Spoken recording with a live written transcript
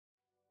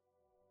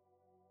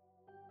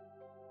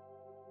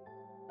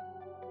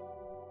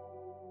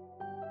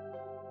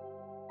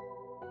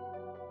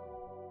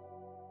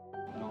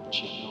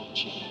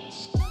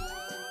chance.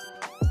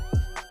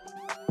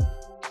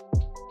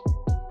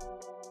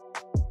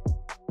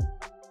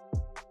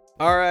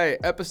 All right,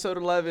 episode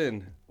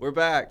 11. We're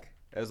back.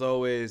 As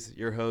always,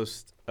 your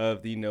host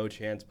of the No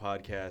Chance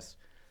podcast.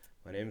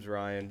 My name's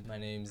Ryan. My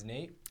name's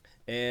Nate.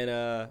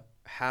 And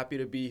happy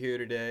to be here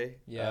today.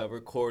 Yeah.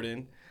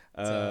 Recording.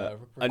 Recording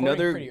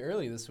Another pretty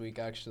early this week,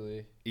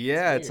 actually.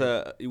 Yeah, It's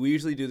weird. we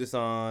usually do this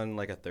on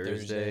like a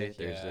Thursday,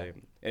 Yeah.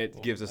 and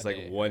it gives us a like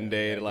day, one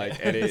day to yeah, like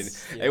yeah.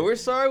 edit. Yeah. Hey, we're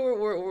sorry,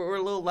 we're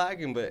a little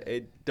lagging, but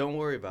don't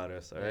worry about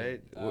us, all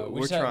right?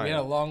 We're trying. We had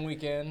a long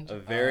weekend. A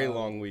very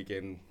long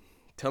weekend.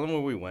 Tell them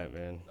where we went,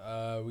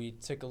 man. We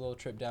took a little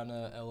trip down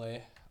to LA.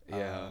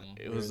 Yeah,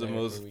 We it were was the there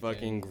most for a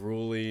fucking weekend.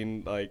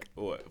 grueling, like,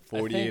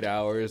 48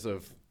 hours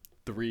of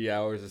 3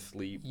 hours of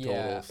sleep total,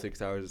 Yeah.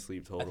 6 hours of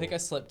sleep total. I think I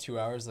slept 2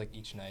 hours like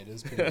each night. It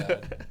was pretty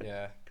bad.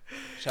 Yeah.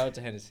 Shout out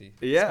to Hennessy.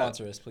 Yeah.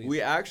 Sponsor us, please.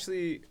 We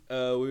actually,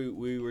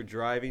 we were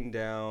driving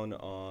down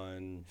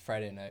on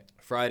Friday night.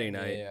 Friday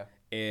night, Yeah.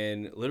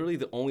 and literally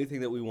the only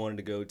thing that we wanted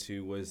to go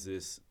to was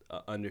this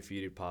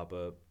Undefeated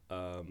pop-up.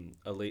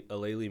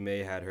 Alayli May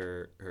had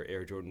her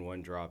Air Jordan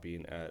 1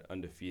 dropping at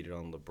Undefeated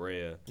on La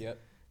Brea. Yep.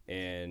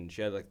 And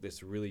she had like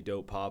this really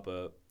dope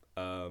pop-up,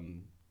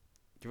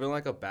 giving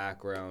like a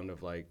background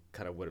of like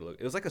kind of what it looked.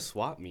 It was like a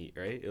swap meet,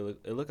 right? It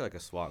looked like a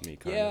swap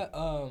meet kind Yeah.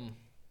 of.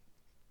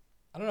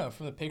 I don't know.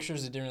 From the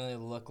pictures, it didn't really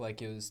look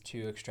like it was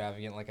too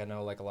extravagant. Like I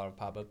know, like a lot of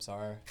pop-ups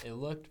are. It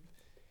looked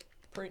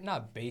pretty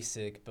not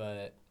basic,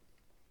 but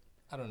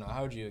I don't know.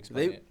 How would you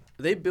explain it?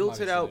 They built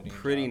it Obviously, out they did a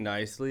pretty job.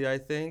 nicely, I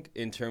think,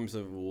 in terms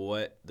of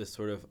what the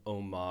sort of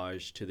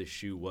homage to the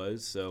shoe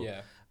was. So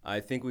Yeah. I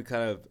think we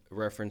kind of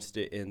referenced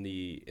it in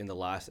the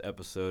last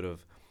episode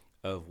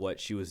of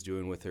what she was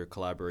doing with her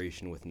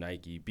collaboration with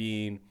Nike,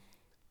 being,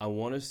 I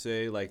want to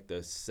say, like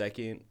the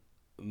second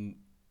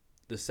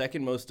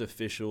most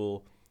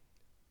official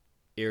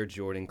Air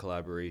Jordan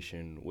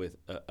collaboration with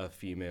a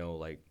female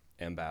like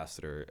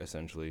ambassador,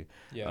 essentially.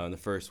 Yeah. The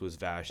first was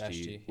Vashti,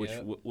 Vashti, which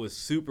yep. Was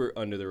super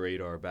under the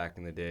radar back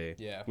in the day.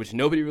 Yeah. Which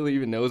nobody really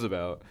even knows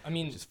about. I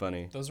mean, Which is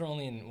funny. those are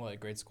only in what,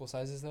 grade school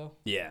sizes though?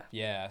 Yeah.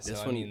 Yeah. So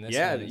This I one, mean, this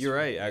yeah, one is- you're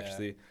right. yeah.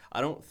 Actually,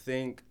 I don't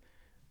think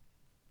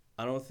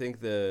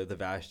the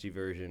Vashti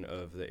version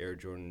of the Air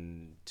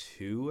Jordan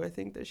 2, I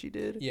think that she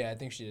did. Yeah, I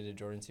think she did a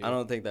Jordan 2. I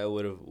don't think that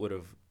would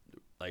have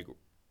like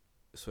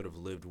sort of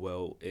lived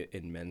well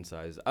in men's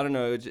size. I don't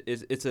know.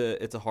 It's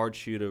a hard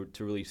shoe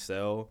to really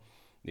sell.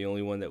 The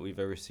only one that we've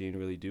ever seen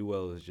really do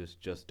well is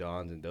just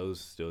Don's, and those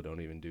still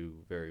don't even do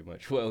very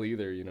much well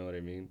either. You know what I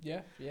mean?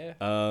 Yeah. Yeah.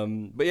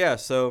 But yeah,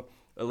 so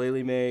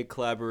Alayli May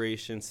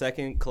collaboration,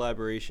 second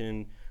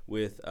collaboration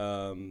with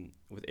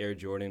Air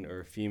Jordan,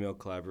 or female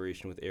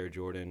collaboration with Air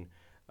Jordan,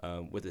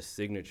 with a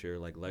signature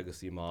like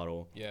legacy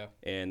model. Yeah.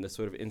 And the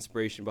sort of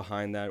inspiration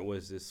behind that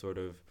was this sort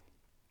of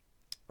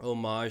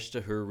homage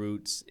to her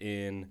roots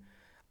in,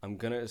 I'm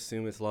gonna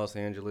assume it's Los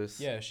Angeles.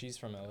 Yeah. She's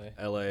from LA.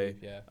 LA.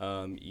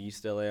 Yeah.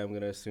 East LA, I'm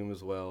gonna assume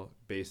as well,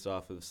 based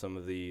off of some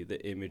of the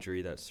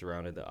imagery that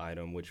surrounded the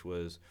item, which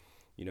was,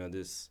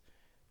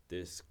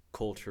 this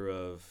culture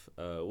of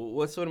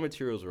what sort of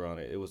materials were on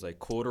it? It was like She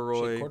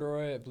corduroy. had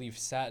corduroy, I believe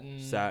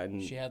satin.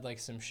 Satin. She had like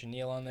some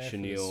chenille on there.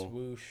 Chenille. For the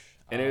swoosh.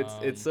 And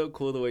it's so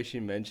cool the way she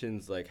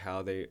mentions like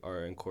how they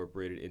are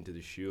incorporated into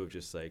the shoe of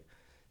just like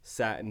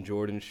satin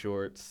Jordan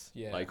shorts,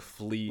 Yeah. like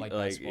fleet, Like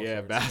like basketball yeah,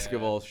 shorts,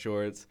 basketball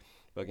shorts,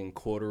 fucking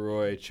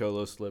corduroy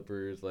cholo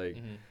slippers, like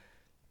Mhm.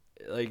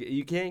 like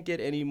you can't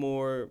get any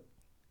more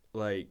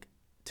like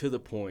to the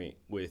point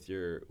with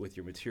your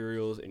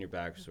materials and your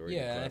backstory.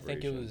 Yeah, and and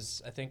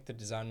collaboration. I think the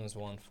design was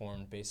well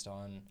informed based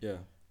on Yeah.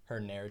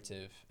 her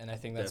narrative, and I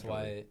think that's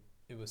Definitely. why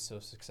it was so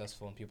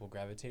successful and people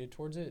gravitated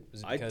towards it.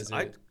 Was I because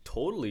I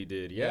totally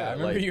did. Yeah, I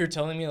remember like, you were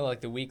telling me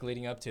like the week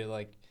leading up to it,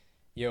 like,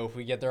 yo, if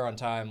we get there on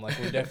time, like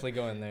we're definitely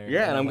going there.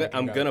 yeah, and I'm like,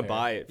 I'm grab gonna a pair.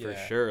 buy it for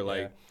Yeah, sure. yeah.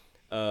 Like,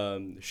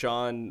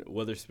 Sean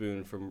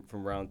Witherspoon from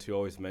Round 2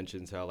 always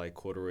mentions how like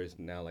corduroy is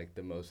now like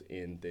the most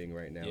in thing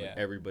right now. Yeah. Like,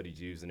 everybody's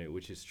using it,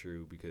 which is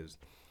true because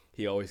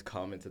he always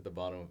comments at the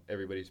bottom of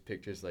everybody's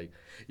pictures like,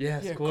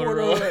 yes, Yeah,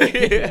 corduroy.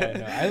 yeah, I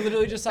know. I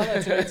literally just saw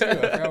that today too. I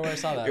forgot where I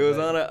saw that. It was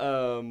but-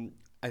 on a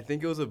I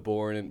think it was a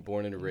born and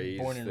raised.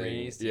 Born and thing.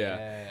 raised.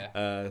 Yeah.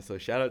 Yeah. So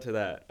shout out to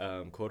that.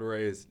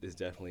 Corduroy is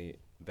definitely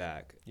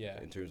back.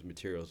 Yeah. In terms of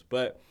materials,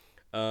 but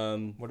What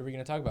are we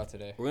gonna talk about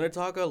today? we're gonna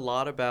talk a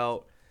lot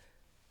about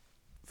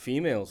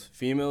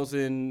females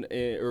in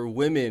or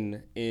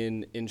women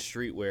in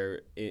streetwear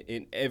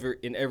in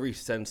every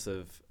sense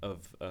of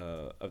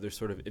their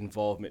sort of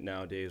involvement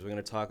nowadays. We're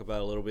gonna talk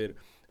about a little bit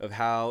of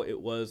how it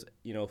was,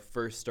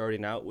 first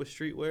starting out with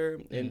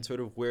streetwear and sort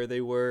of where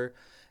they were.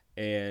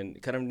 And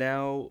kind of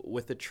now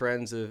with the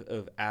trends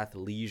of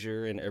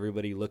athleisure and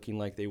everybody looking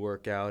like they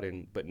work out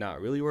but not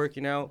really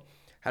working out,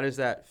 how does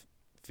that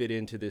fit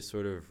into this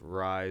sort of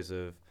rise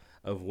of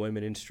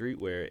women in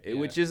streetwear,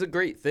 which is a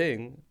great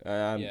thing.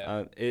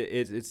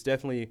 It's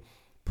definitely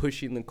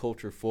pushing the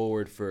culture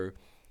forward for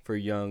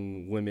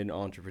young women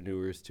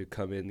entrepreneurs to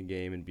come in the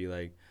game and be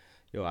like,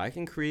 yo, I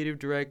can creative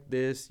direct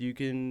this. You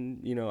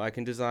can, I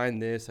can design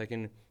this. I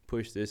can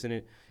push this.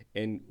 And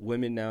and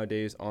women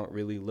nowadays aren't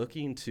really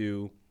looking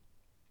to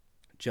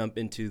jump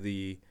into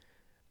the,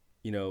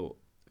 you know,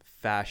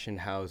 fashion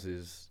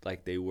houses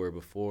like they were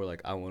before.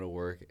 Like, I want to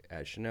work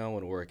at Chanel, I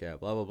want to work at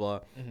blah blah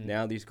blah.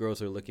 Now these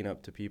girls are looking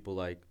up to people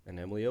like an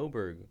Emily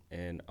Oberg,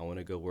 and I want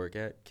to go work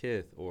at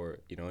Kith, or,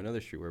 you know, another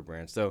streetwear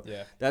brand. So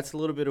Yeah. that's a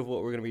little bit of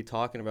what we're going to be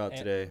talking about And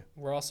today.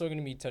 we're also going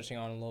to be touching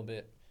on a little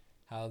bit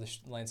how the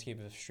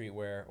landscape of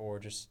streetwear or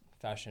just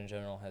fashion in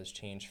general has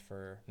changed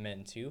for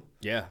men too.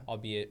 Yeah.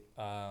 Albeit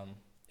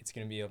it's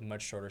going to be a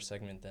much shorter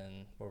segment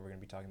than what we're going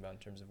to be talking about in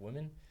terms of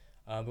women.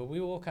 But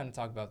we will kind of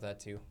talk about that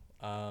too.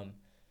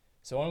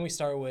 So why don't we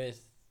start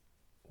with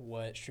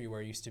what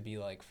streetwear used to be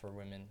like for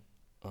women?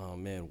 Oh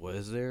man,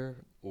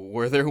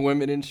 were there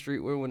women in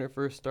streetwear when it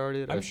first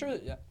started? I'm sure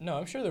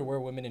there were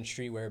women in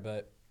streetwear,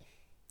 but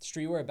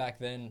streetwear back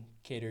then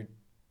catered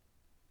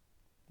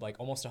like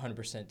almost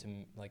 100%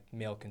 to like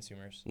male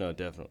consumers. No,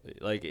 definitely.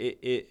 Like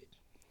it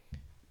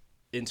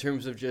in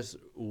terms of just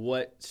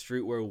what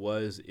streetwear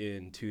was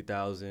in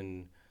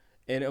 2000,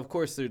 and of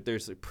course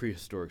there's a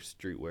prehistoric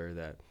streetwear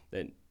that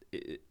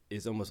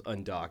is almost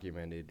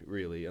undocumented,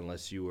 really,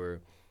 unless you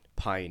were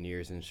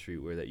pioneers in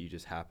streetwear that you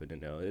just happen to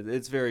know.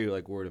 It's very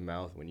like word of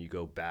mouth when you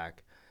go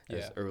back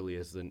as early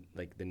as the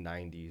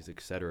 90s,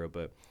 etc.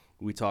 But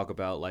we talk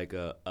about like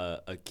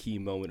a key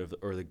moment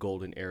or the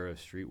golden era of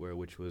streetwear,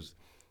 which was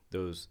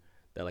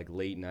that like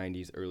late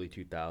 90s, early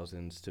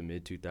 2000s to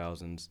mid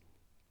 2000s.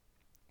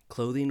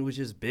 Clothing was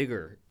just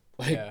bigger.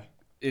 Like,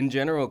 in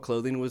general,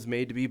 clothing was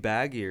made to be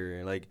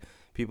baggier. Like,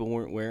 people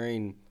weren't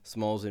wearing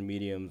smalls and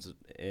mediums,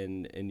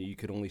 and you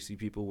could only see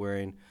people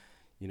wearing,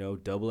 you know,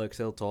 double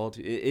XL tall.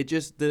 It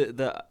just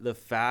the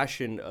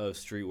fashion of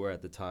streetwear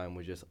at the time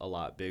was just a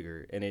lot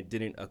bigger, and it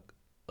didn't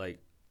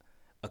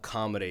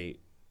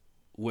accommodate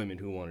women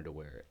who wanted to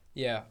wear it.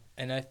 Yeah,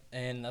 and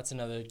that's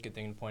another good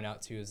thing to point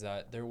out too, is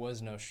that there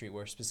was no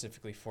streetwear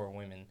specifically for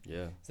women.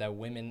 Yeah, is that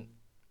women,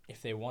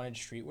 if they wanted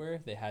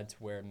streetwear, they had to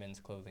wear men's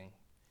clothing.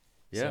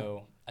 Yeah.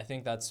 So I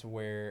think that's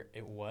where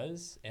it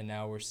was, and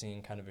now we're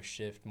seeing kind of a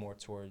shift more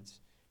towards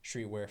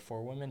streetwear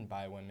for women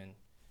by women.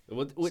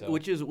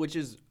 Which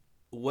is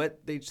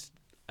what they,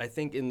 I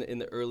think in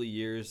the early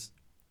years,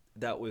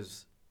 that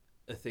was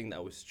a thing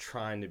that was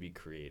trying to be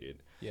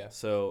created. Yeah.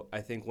 So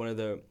I think one of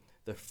the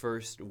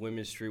first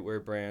women's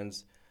streetwear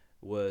brands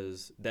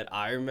was that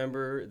I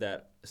remember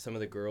that some of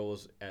the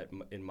girls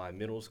in my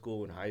middle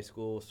school and high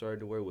school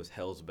started to wear was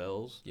Hell's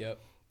Bells. Yep.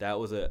 That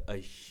was a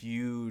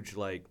huge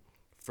like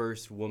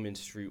first women's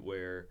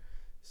streetwear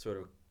sort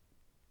of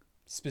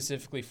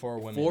specifically for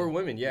women. For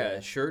women, yeah.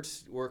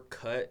 Shirts were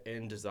cut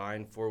and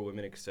designed for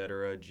women,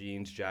 etc.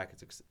 Jeans,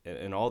 jackets,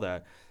 and all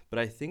that. But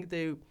I think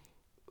they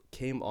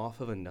came off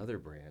of another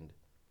brand.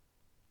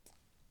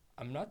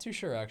 I'm not too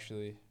sure,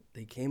 actually.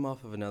 They came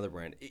off of another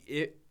brand.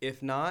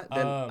 If not,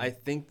 then I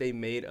think they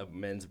made a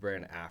men's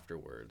brand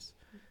afterwards.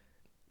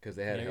 Because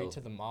they had Married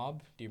to the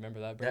Mob. Do you remember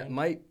that brand? That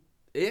might.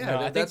 Yeah, no,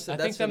 I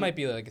think that might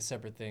be like a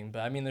separate thing, but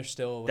I mean, they're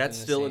still. That's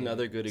still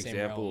another good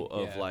example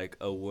of like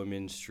a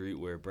women's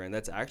streetwear brand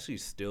that's actually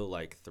still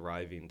like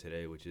thriving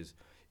today, which is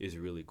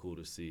really cool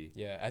to see.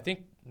 Yeah, I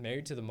think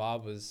Married to the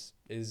Mob is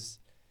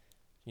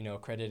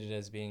credited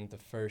as being the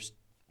first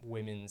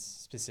women's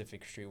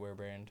specific streetwear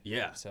brand.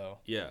 Yeah. So.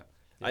 Yeah.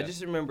 I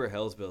just remember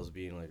Hell's Bells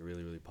being like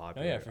really, really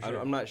popular. Oh yeah, for sure.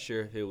 I'm not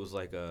sure if it was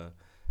like a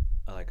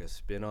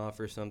spin-off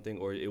or something,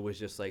 or it was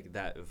just like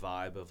that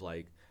vibe of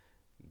like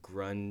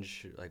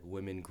grunge, like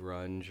women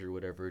grunge or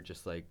whatever,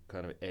 just like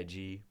kind of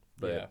edgy,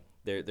 but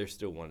they're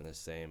still one and the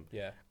same.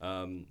 Yeah.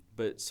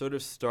 But sort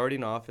of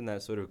starting off in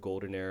that sort of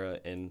golden era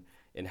and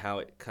how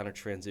it kind of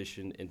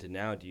transitioned into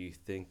now, do you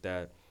think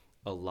that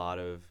a lot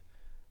of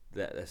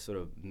that sort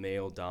of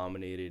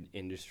male-dominated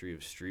industry of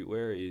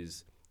streetwear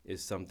is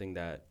something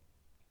that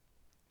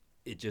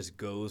it just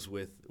goes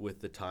with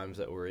the times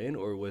that we're in,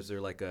 or was there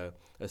like a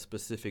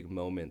specific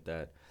moment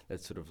that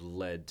sort of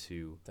led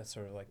to that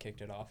sort of like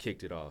kicked it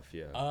off?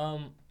 Yeah.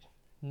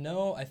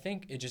 No, I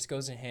think it just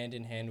goes hand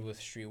in hand with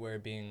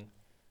streetwear being,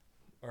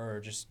 or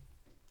just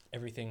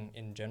everything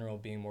in general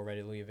being more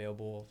readily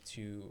available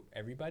to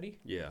everybody.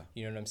 Yeah.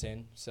 You know what I'm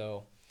saying?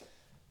 So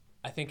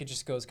I think it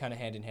just goes kind of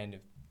hand in hand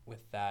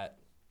with that.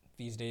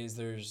 These days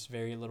there's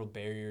very little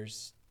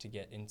barriers to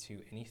get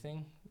into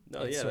anything.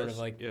 No, it's sort of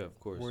like, of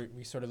course.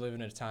 We sort of live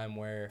in a time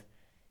where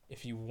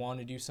if you want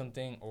to do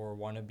something or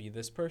want to be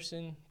this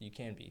person, you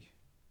can be.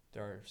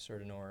 There are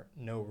sort of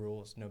no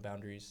rules, no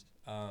boundaries.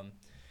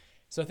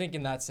 So I think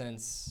in that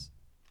sense,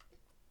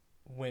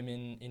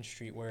 women in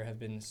streetwear have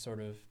been sort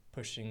of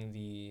breaking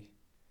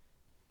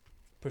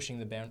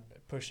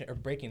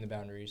the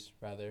boundaries,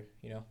 rather,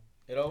 you know?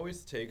 It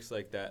always takes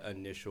like that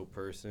initial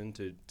person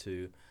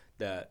to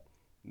that.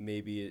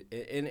 Maybe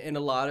and a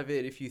lot of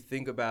it, if you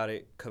think about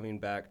it, coming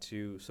back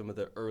to some of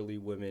the early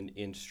women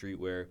in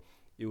streetwear,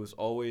 it was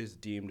always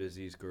deemed as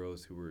these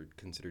girls who were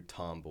considered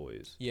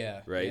tomboys.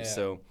 Yeah. Right. Yeah.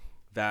 So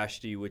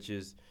Vashti, which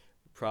is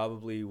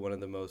probably one of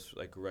the most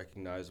like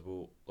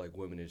recognizable like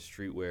women in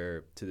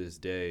streetwear to this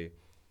day,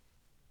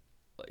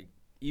 like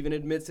even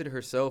admits it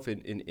herself in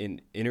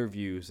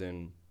interviews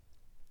and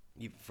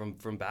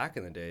from back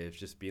in the day, it's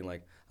just being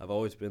like, I've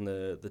always been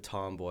the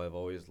tomboy. I've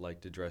always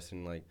liked to dress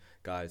in like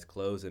guys'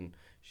 clothes, and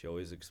she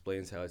always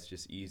explains how it's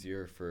just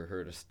easier for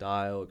her to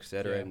style,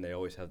 etc. Yeah. And they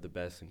always have the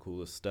best and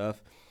coolest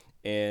stuff.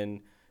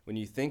 And when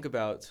you think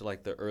about to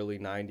like the early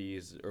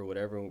 '90s or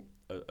whatever,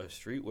 a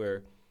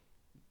streetwear,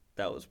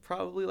 that was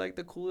probably like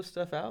the coolest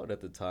stuff out at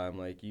the time.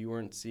 Like you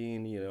weren't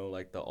seeing,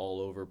 like the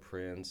all over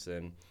prints,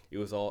 and it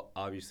was all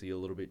obviously a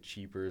little bit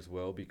cheaper as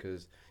well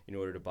because in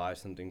order to buy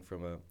something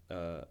from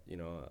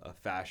a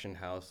fashion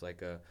house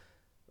like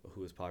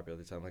who was popular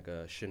at the time, like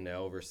a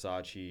Chanel,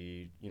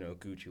 Versace,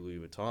 Gucci, Louis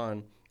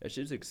Vuitton, that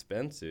shit's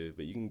expensive,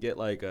 but you can get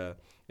like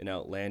an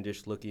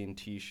outlandish looking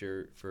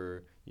T-shirt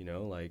for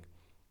like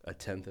a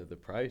tenth of the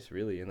price,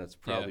 really, and that's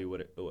probably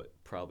what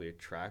probably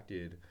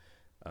attracted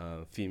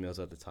females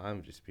at the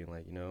time, just being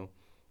like,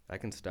 I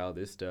can style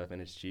this stuff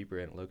and it's cheaper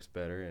and it looks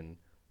better, and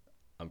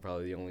I'm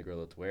probably the only girl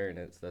that's wearing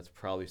it. So that's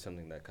probably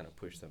something that kind of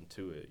pushed them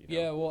to it.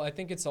 Yeah, well, I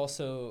think it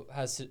also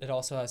has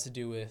to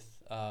do with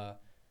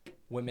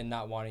women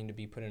not wanting to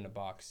be put in a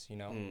box.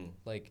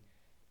 Like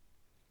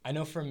I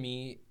know for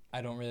me,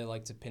 I don't really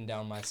like to pin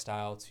down my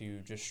style to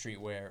just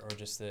streetwear or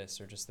just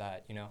this or just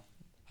that.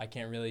 I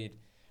can't really,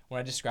 when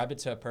I describe it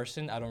to a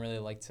person, I don't really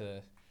like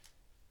to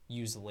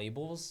use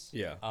labels.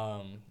 Yeah.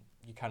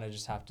 You kind of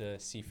just have to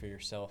see for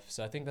yourself.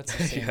 So I think that's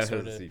the same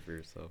sort of. See for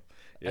yourself.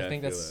 Yeah, I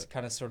think that's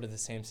kind of sort of the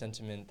same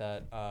sentiment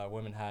that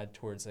women had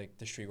towards like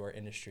the streetwear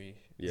industry.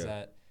 Is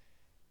that,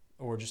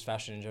 or just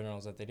fashion in general,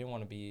 is that they didn't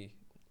want to be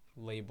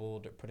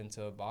labeled or put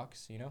into a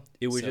box.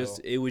 It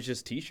was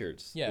just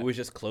T-shirts. Yeah. It was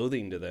just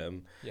clothing to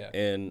them. Yeah.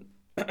 And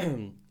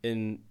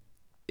and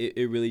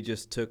it really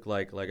just took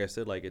like I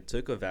said, like it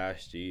took a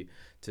Vashti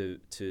to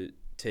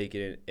take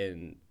it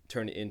and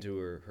turn it into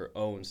her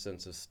own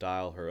sense of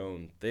style, her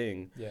own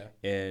thing. Yeah.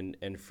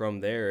 And from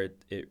there,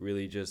 it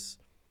really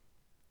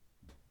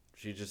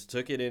she just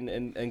took it in,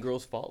 and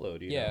girls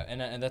followed. Yeah,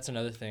 and that's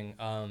another thing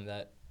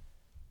that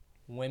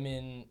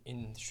women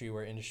in the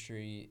streetwear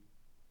industry,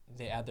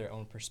 they add their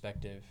own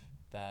perspective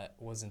that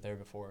wasn't there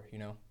before.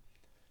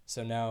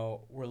 So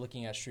now we're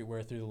looking at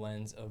streetwear through the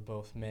lens of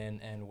both men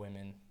and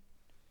women,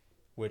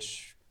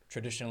 which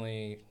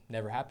traditionally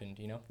never happened.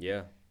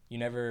 Yeah. You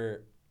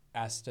never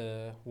asked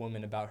a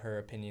woman about her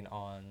opinion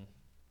on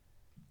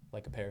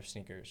like a pair of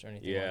sneakers or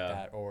anything like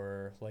that,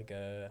 or like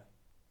a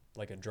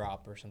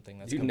drop or something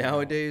that's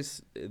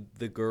nowadays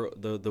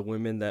the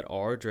women that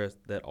are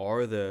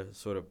the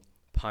sort of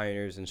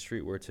pioneers in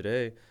streetwear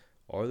today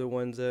are the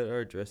ones that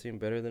are dressing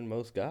better than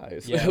most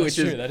guys. Yeah, which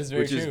true. That is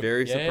very true. Which is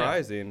very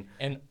surprising.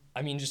 And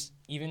I mean, just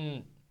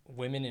even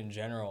women in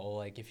general,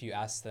 like if you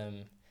ask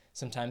them,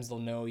 sometimes they'll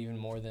know even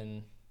more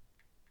than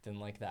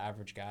like the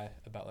average guy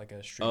about like a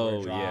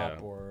streetwear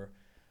drop or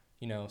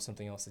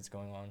something else that's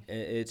going on.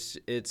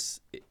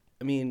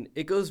 I mean,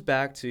 it goes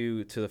back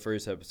to the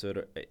first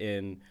episode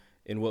in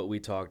what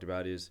we talked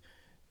about is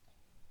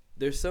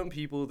there's some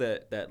people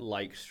that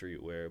like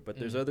streetwear, but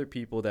there's other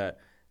people that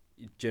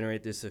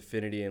generate this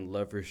affinity and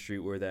love for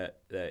streetwear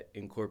that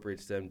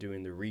incorporates them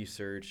doing the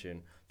research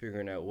and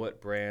figuring out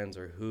what brands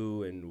are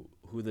who and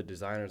who the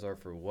designers are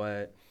for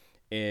what,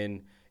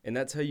 and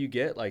that's how you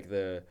get like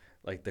the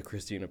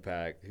Christina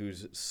Pack,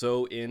 who's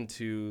so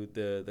into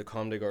the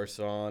Comme des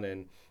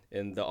Garçons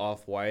and the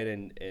Off-White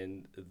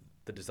and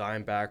the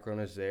design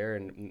background is there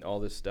and all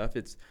this stuff.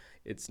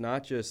 It's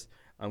not just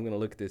I'm gonna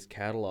look at this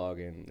catalog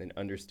and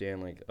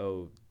understand like,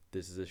 oh,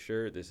 this is a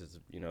shirt, this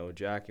is a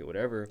jacket,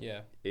 whatever.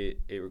 Yeah.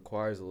 It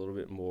requires a little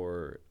bit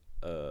more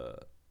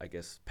I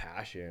guess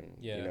passion.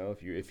 Yeah.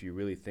 If you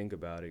really think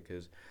about it,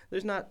 because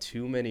there's not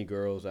too many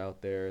girls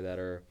out there that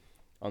are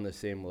on the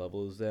same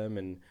level as them,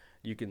 and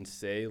you can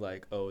say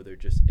like, oh, they're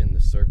just in the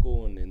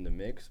circle and in the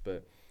mix,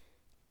 but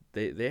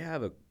they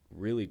have a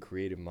really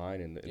creative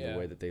mind in the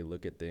way that they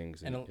look at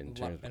things in terms of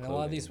clothing. And a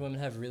lot of these women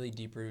have really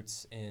deep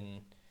roots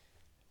in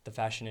the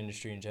fashion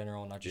industry in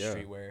general, not just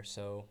streetwear.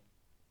 So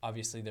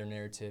obviously their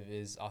narrative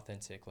is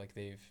authentic. Like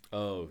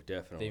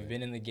definitely they've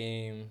been in the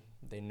game.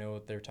 They know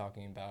what they're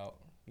talking about.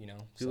 Dude,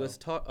 so. Let's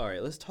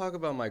talk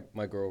about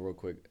my girl real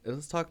quick.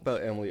 Let's talk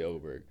about Emily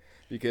Oberg,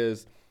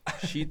 because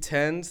she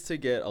tends to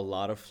get a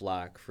lot of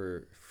flack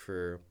for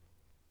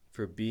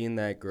being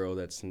that girl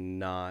that's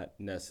not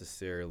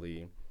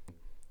necessarily.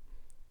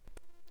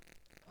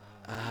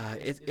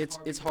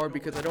 It's hard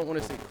because I don't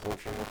want to say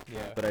cultural,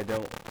 but I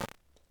don't.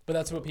 But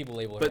that's what people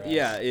label her But as.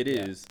 yeah, it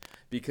is,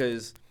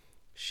 because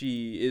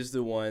she is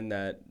the one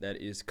that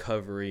is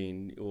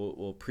covering,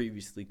 well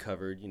previously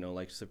covered,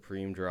 like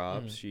Supreme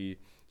drops.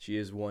 She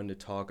is one to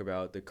talk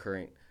about the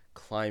current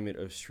climate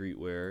of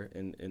streetwear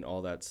and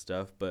all that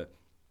stuff. But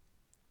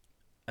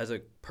as a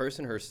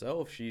person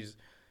herself, she's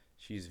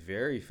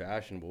very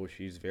fashionable.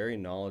 She's very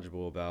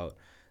knowledgeable about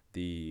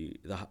the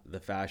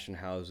fashion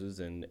houses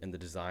and the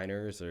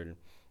designers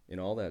and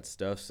all that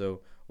stuff.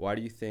 So why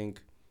do you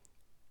think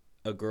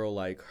a girl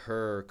like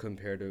her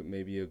compared to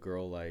maybe a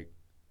girl like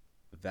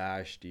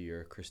Vashti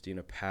or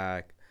Christina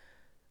Pack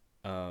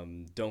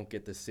don't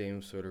get the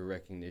same sort of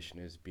recognition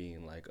as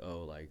being like, oh,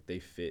 like they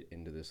fit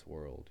into this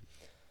world?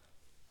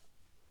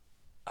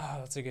 Oh,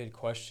 that's a good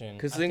question.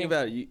 Because think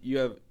about it,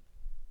 you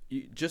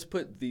just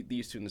put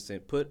these two in the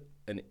same. Put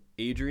an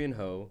Adrian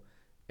Ho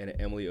and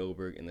an Emily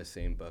Oberg in the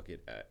same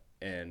bucket,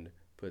 and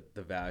put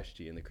the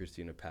Vashti and the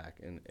Christina Pack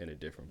in a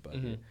different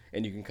bucket, Mm-hmm.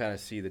 and you can kind of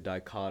see the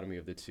dichotomy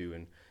of the two,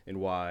 and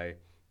why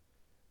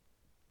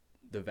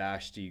the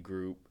Vashti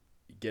group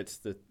gets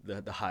the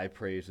high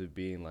praise of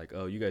being like,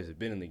 oh, you guys have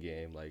been in the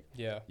game, like,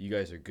 Yeah. you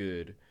guys are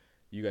good,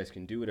 you guys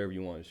can do whatever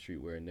you want in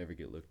streetwear and never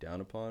get looked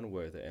down upon,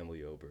 where the Emily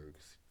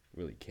Obergs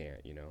really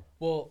can't, you know?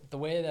 Well, the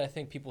way that I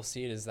think people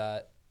see it is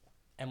that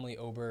Emily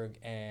Oberg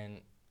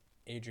and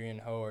Adrian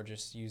Ho are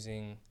just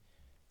using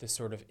this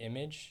sort of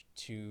image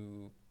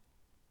to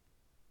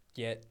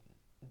get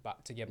by,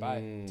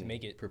 to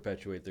make it.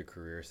 Perpetuate their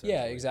career, essentially.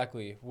 Yeah,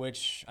 exactly.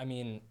 Which, I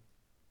mean,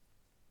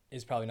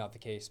 is probably not the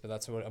case, but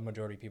that's what a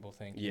majority of people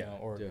think, you know,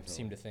 or definitely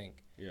seem to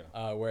think.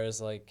 Yeah. Whereas,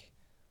 like,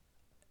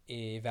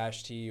 a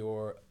Vashti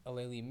or a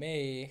Laylee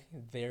May,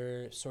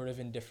 they're sort of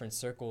in different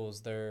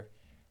circles. They're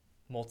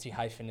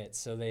multi-hyphenates,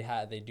 so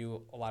they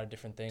do a lot of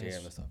different things.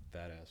 Damn, that's a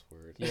badass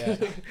word. Yeah.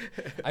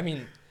 I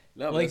mean,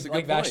 no, like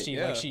Vashti,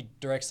 yeah. like she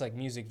directs like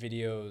music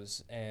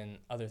videos and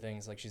other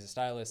things. Like she's a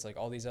stylist, like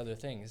all these other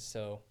things.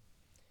 So,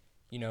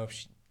 you know,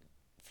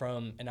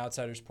 from an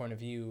outsider's point of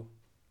view,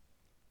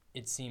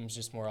 it seems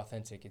just more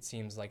authentic. It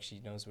seems like she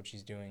knows what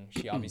she's doing.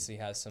 She obviously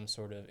has some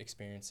sort of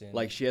experience in.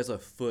 Like she has a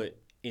foot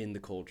in the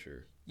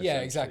culture.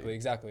 Yeah,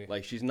 exactly.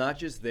 Like she's not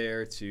just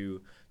there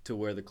to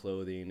wear the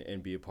clothing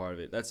and be a part of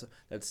it. That's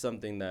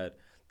something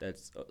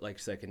that's like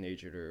second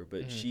nature to her,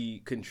 but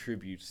she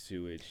contributes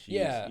to it.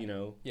 She's, you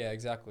know. Yeah,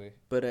 exactly.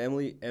 But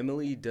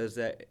Emily does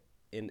that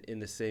in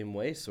the same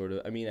way, sort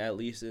of. I mean, at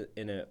least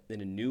in a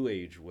new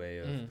age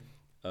way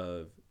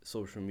of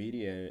social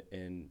media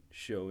and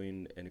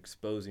showing and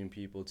exposing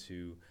people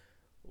to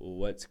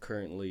what's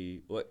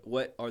currently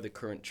what are the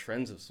current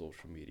trends of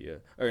social media,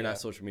 or not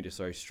social media,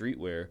 sorry,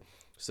 streetwear.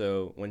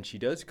 So when she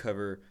does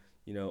cover,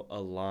 you know, a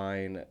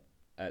line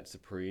at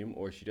Supreme,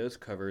 or she does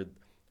cover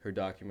her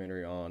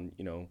documentary on,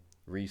 you know,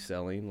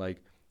 reselling,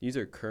 like these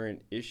are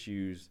current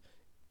issues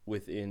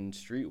within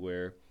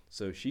streetwear.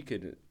 So she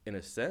could, in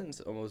a sense,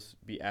 almost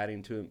be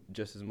adding to it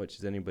just as much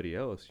as anybody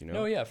else, you know?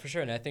 No, yeah, for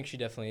sure. And I think she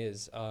definitely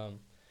is.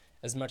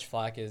 As much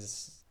flack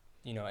as,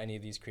 you know, any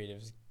of these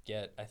creatives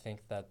get, I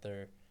think that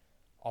they're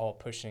all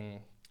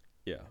pushing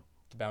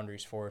the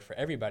boundaries forward for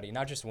everybody,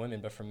 not just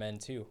women, but for men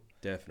too.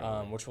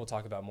 Definitely. Which we'll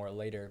talk about more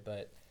later.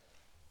 But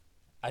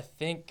I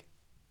think,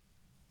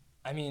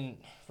 I mean,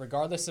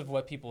 regardless of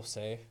what people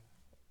say,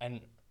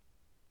 and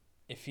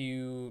if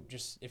you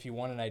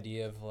want an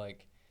idea of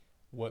like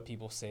what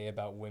people say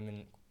about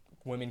women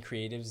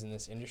creatives in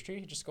this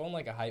industry, just go on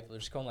like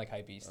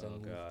Hypebeast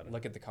and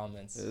look at the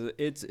comments.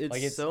 It's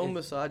like so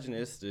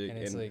misogynistic,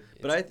 and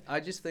but I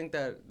just think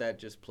that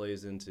just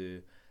plays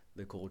into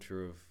the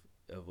culture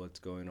of what's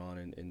going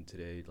on in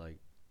today, like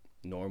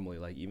normally,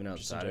 like even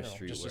outside of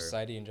streetwear, just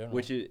society in general.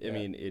 Which is, I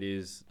mean, it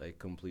is like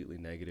completely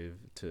negative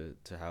to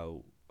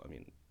how, I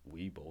mean,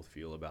 we both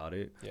feel about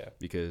it. Yeah.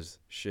 Because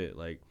shit,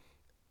 like,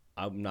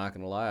 I'm not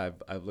gonna lie,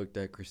 I've looked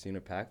at Christina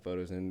Pack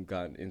photos and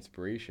gotten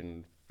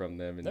inspiration from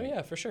them. And, oh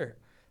yeah, for sure.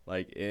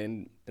 Like,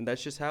 and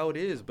that's just how it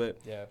is. But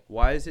yeah,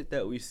 why is it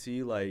that we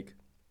see like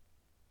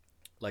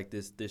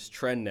this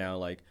trend now,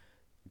 like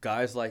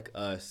guys like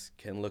us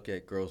can look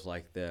at girls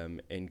like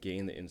them and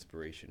gain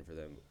inspiration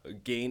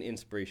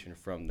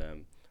from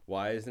them?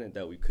 Why isn't it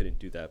that we couldn't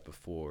do that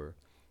before?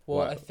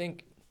 Well, I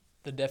think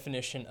the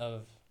definition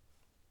of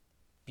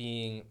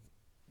being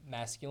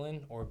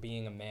masculine or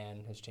being a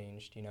man has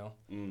changed, you know?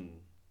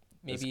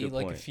 Maybe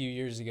like a few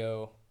years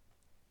ago,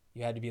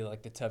 you had to be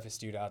like the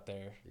toughest dude out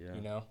there,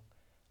 you know?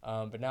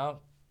 But now,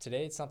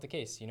 today, it's not the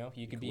case, you know?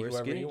 You could be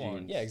whoever you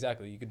want. Yeah,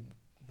 exactly. You could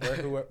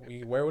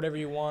wear whatever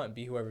you want,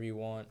 be whoever you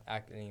want,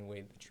 act any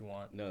way that you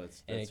want. No,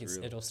 that's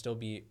real. It'll still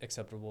be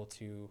acceptable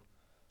to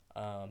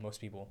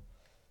most people.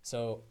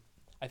 So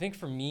I think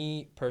for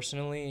me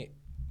personally,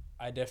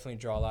 I definitely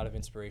draw a lot of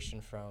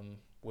inspiration from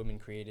women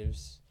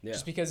creatives. Yeah.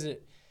 Just because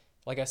it,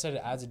 like I said,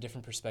 it adds a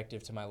different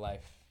perspective to my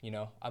life. You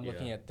know, I'm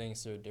looking at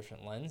things through a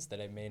different lens that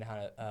I may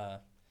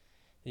not,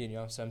 you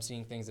know, so I'm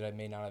seeing things that I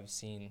may not have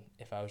seen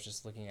if I was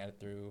just looking at it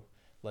through,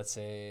 let's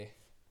say,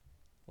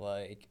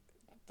 like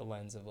the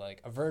lens of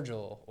like a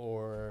Virgil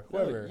or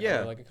whoever,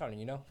 or like a Connor,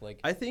 you know, like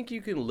I think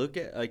you can look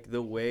at like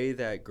the way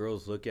that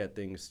girls look at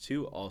things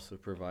too also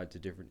provides a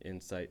different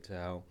insight to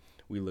how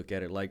we look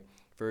at it. Like,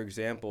 for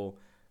example,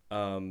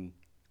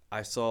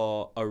 I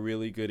saw a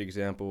really good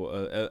example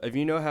of,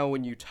 you know how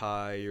when you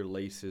tie your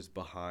laces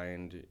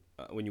behind,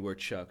 when you wear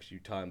Chucks, you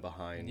tie them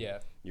behind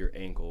your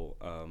ankle,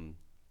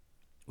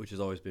 which has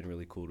always been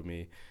really cool to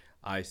me.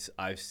 I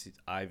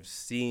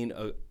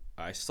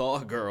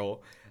saw a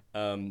girl,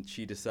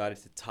 she decided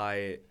to tie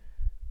it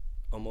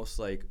almost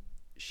like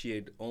she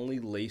had only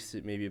laced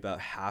it maybe about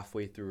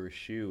halfway through her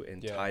shoe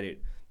and tied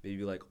it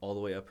maybe like all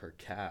the way up her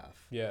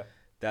calf. Yeah.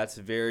 That's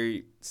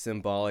very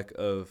symbolic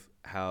of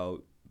how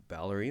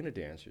ballerina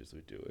dancers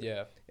would do it.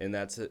 Yeah. And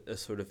that's a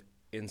sort of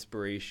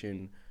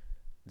inspiration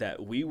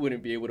that we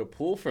wouldn't be able to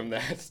pull from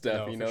that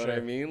stuff. No, you know what I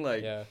mean?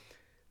 Like,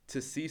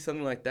 to see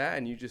something like that,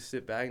 and you just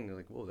sit back and you're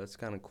like, whoa, that's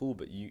kind of cool.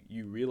 But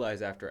you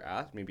realize after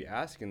maybe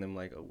asking them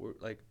like, oh,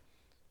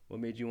 what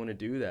made you want to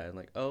do that? And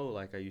like, oh,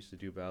 like I used to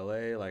do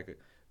ballet. Like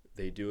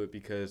they do it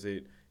because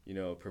it,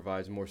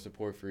 provides more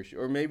support for issue,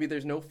 or maybe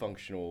there's no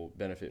functional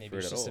benefit for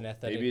it at all.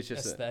 Maybe it's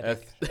just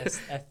aesthetic.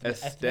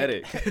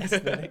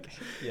 Aesthetic.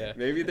 Yeah.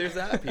 Maybe there's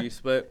that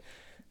piece, but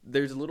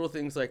there's little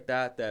things like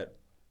that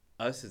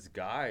us as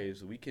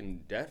guys, we can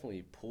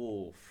definitely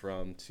pull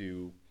from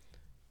to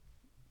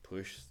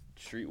push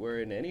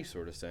streetwear in any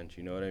sort of sense.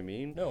 You know what I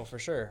mean? No, for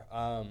sure.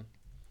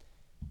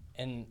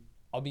 And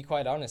I'll be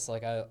quite honest.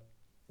 Like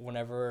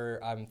whenever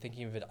I'm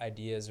thinking of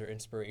ideas or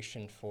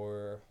inspiration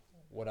for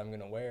what I'm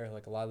gonna wear,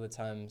 like a lot of the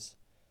times,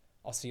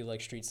 I'll see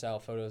like street style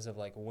photos of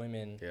like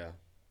women. Yeah.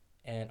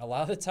 And a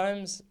lot of the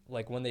times,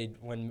 like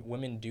when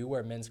women do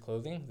wear men's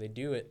clothing, they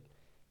do it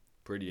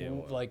pretty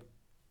like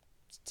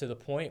to the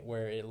point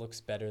where it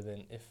looks better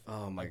than if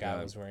a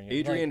guy was wearing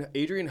it.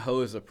 Adrian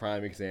Ho is a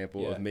prime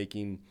example of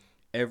making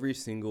every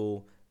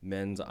single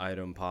men's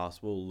item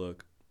possible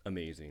look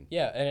amazing.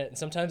 Yeah, and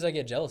sometimes I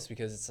get jealous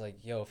because it's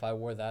like, yo, if I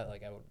wore that, I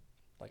would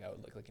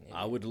look like an idiot.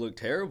 I would look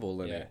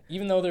terrible in it.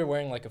 Even though they're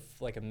wearing like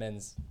a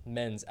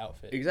men's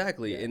outfit.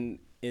 Exactly. Yeah.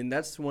 And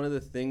that's one of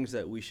the things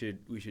that we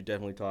should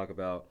definitely talk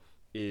about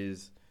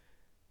is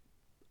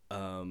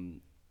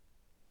when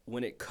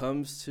it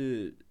comes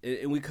to,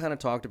 and we kind of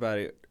talked about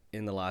it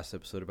in the last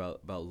episode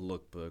about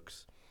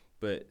lookbooks,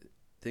 but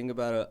think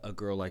about a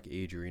girl like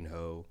Adrian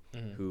Ho,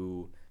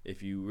 who,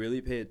 if you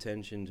really pay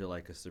attention to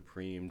like a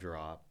Supreme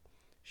drop,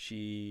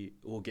 she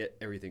will get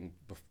everything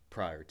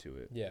prior to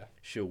it. Yeah.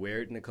 She'll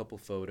wear it in a couple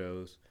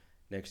photos.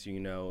 Next thing you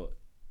know,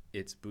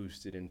 it's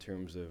boosted in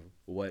terms of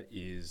what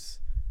is,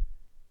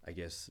 I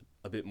guess,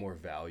 a bit more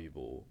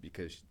valuable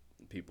because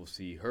people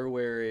see her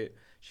wear it.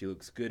 She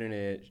looks good in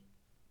it.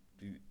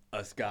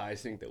 Us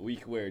guys think that we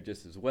can wear it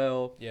just as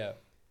well. Yeah.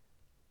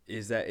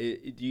 Is that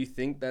it? Do you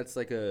think that's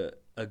like a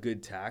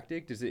good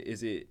tactic? Is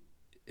it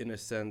in a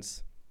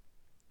sense?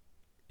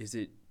 Is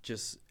it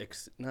just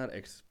not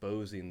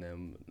exposing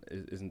them?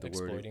 Isn't the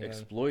word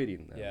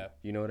exploiting them? Yeah.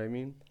 You know what I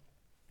mean?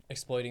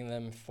 Exploiting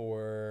them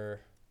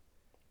for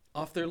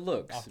off their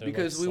looks,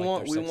 because we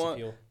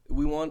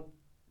want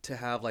to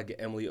have like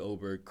Emily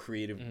Oberg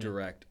creative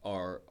direct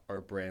our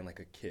brand like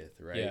a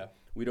Kith, right? Yeah.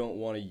 We don't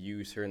want to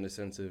use her in the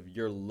sense of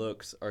your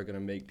looks are going to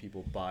make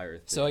people buy her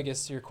thing. So I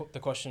guess the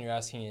question you're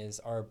asking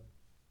is, are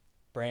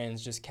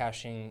brands just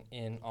cashing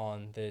in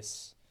on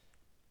this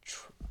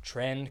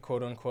trend,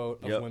 quote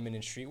unquote, of women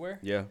in streetwear?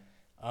 Yeah.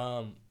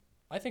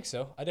 I think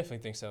so. I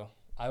definitely think so.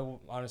 I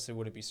honestly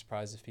wouldn't be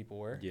surprised if people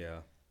were. Yeah.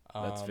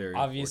 That's very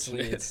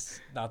obviously it's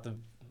not the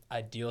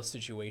ideal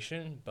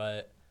situation,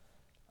 but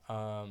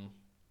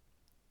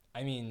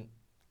I mean,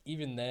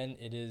 even then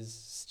it is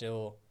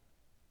still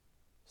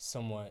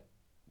somewhat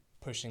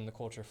pushing the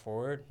culture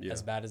forward,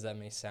 as bad as that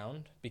may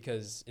sound,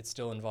 because it's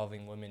still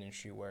involving women in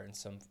streetwear in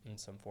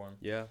some form.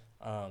 Yeah.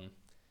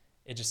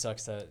 It just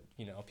sucks that,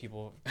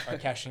 people are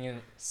cashing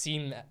in,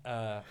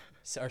 are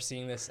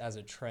seeing this as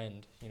a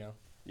trend,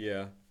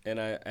 Yeah. And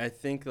I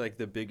think like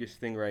the biggest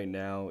thing right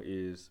now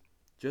is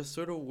just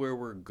sort of where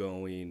we're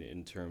going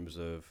in terms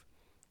of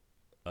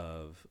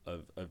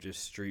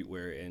just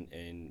streetwear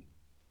and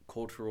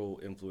cultural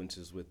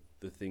influences with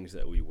the things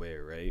that we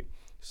wear, right?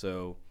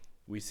 So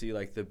we see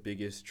like the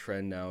biggest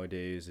trend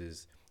nowadays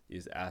is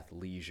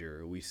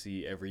athleisure. We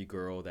see every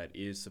girl that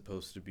is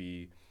supposed to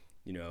be,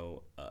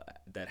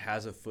 that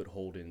has a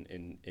foothold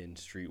in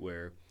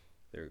streetwear.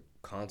 They're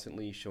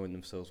constantly showing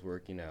themselves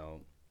working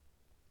out.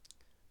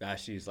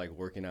 Ashley's like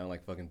working out in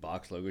like fucking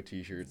Box logo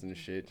t-shirts and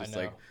shit, just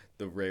like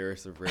the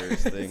rarest of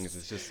rarest things.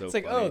 It's just so it's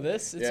funny. Like,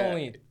 it's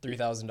only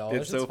 $3,000.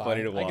 It's so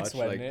funny to watch.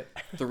 Like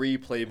 3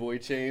 Playboy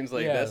chains,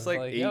 like that's like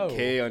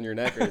 $8K on your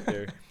neck right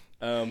there.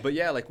 But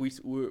yeah, like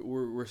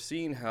we're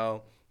seeing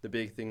how the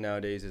big thing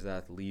nowadays is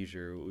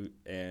athleisure,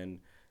 and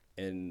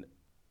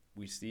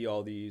we see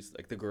all these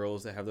like the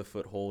girls that have the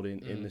foothold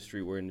in the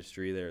streetwear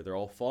industry. They're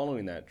all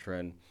following that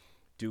trend.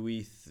 Do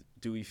we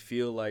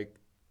feel like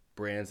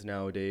brands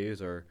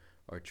nowadays are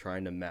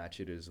trying to match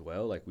it as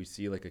well? Like we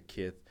see like a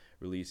Kith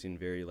releasing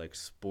very like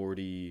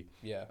sporty,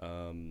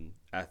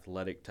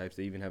 athletic types.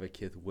 They even have a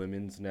Kith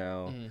women's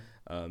now.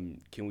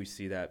 Can we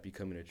see that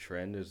becoming a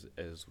trend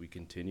as we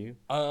continue?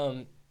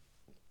 I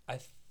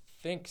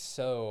think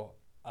so.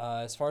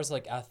 As far as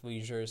like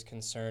athleisure is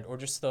concerned, or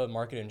just the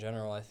market in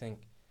general, I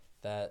think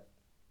that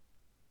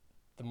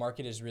the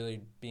market is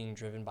really being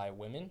driven by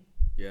women.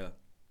 Yeah.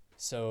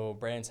 So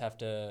brands have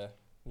to,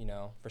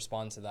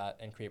 respond to that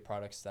and create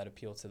products that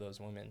appeal to those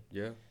women.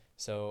 Yeah.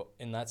 So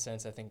in that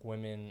sense, I think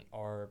women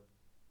are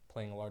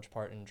playing a large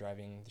part in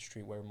driving the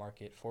streetwear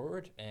market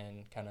forward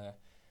and kind of,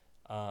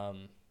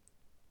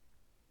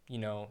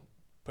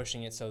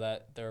 pushing it so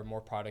that there are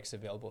more products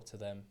available to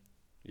them.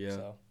 Yeah.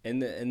 So.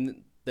 And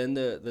then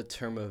the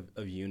term of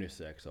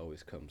unisex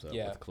always comes up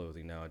with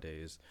clothing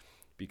nowadays,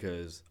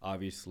 because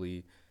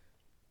obviously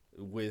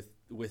with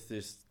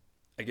this,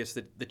 I guess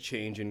the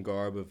change in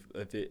garb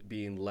of it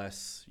being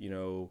less,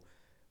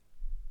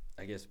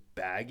 I guess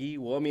baggy.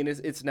 Well, I mean,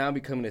 it's now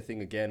becoming a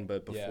thing again,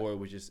 but Yeah. before it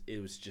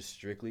was just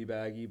strictly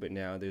baggy. But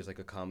now there's like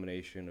a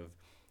combination of,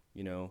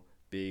 you know,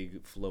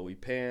 big flowy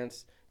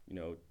pants, you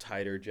know,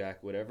 tighter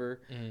jacket,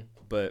 whatever. Mm-hmm.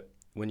 But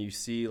when you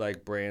see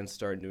like brands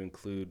starting to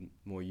include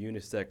more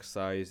unisex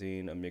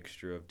sizing, a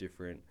mixture of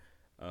different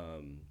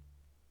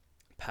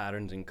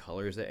patterns and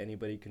colors that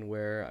anybody can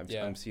wear,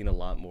 I'm seeing a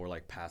lot more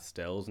like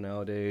pastels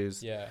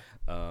nowadays. Yeah.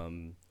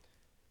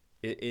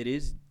 It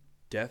is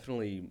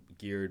definitely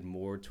geared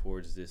more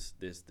towards this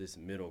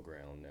middle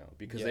ground now,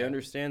 because they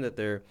understand that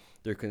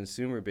their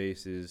consumer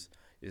base is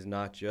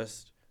not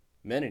just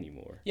men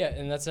anymore. Yeah,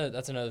 and that's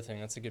another thing.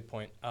 That's a good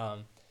point.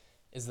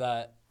 Is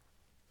that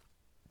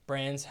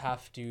brands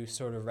have to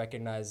sort of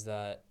recognize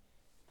that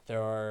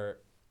there are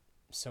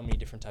so many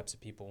different types of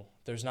people.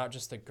 There's not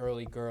just a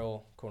girly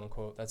girl, quote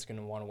unquote, that's going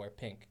to want to wear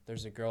pink.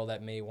 There's a girl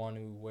that may want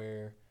to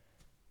wear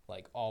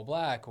like all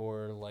black,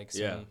 or like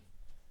some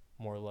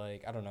more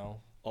like, I don't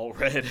know, all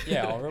red.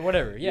 Yeah, or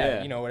whatever.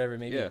 Yeah, you know, whatever it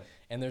may be.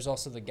 And there's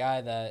also the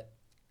guy that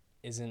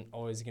isn't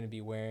always going to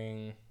be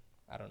wearing,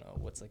 I don't know,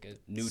 what's like a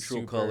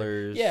neutral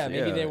colors. Yeah,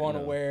 maybe they want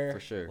to wear for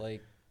sure,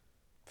 like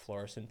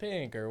fluorescent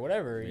pink or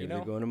whatever. Maybe you know,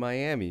 they're going to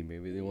Miami.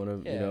 Maybe they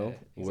want to, you know,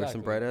 wear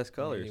some bright ass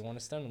colors. Maybe they want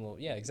to stun a little.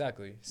 Yeah,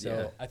 exactly.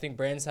 So I think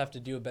brands have to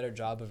do a better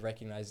job of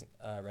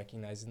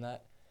recognizing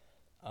that,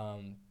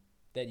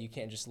 that you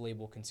can't just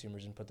label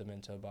consumers and put them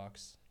into a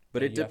box.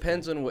 But it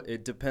depends on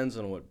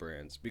what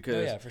brands,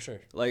 because for sure.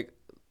 Like,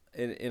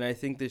 and I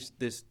think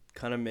this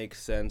kind of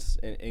makes sense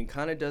and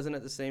kind of doesn't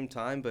at the same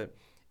time. But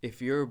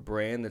if you're a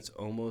brand that's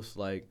almost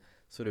like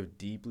sort of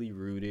deeply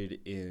rooted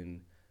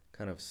in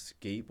kind of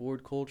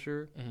skateboard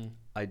culture,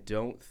 I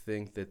don't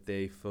think that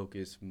they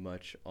focus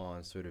much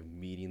on sort of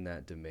meeting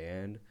that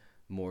demand,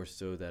 more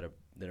so than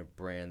a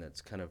brand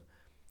that's kind of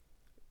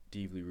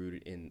deeply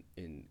rooted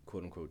in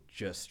quote unquote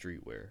just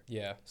streetwear.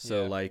 Yeah.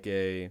 So like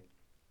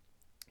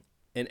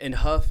and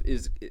Huff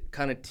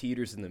kind of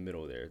teeters in the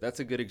middle there. That's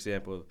a good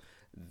example.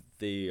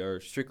 They are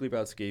strictly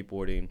about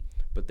skateboarding,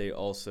 but they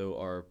also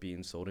are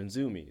being sold in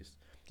Zoomies.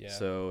 Yeah.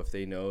 So if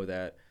they know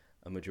that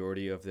a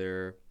majority of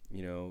their,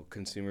 you know,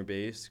 consumer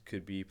base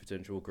could be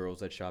potential girls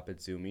that shop at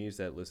Zoomies,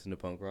 that listen to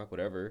punk rock,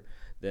 whatever,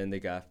 then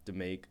they got to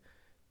make,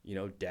 you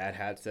know, dad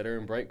hats that are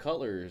in bright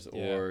colors,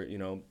 or, you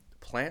know,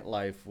 Plant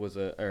Life was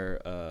I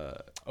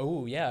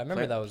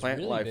remember that was Plant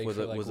really Life big was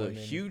for, was women. A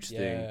huge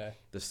thing.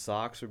 The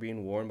socks were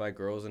being worn by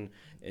girls, and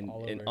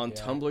on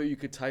Tumblr you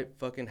could type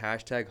fucking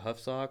hashtag Huff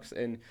Socks,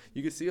 and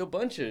you could see a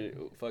bunch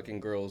of fucking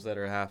girls that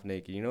are half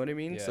naked. You know what I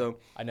mean? Yeah. So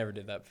I never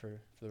did that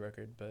for the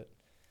record, but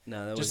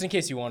no, just in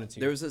case you wanted to.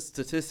 There was a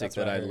statistic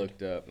that I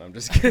looked up. I'm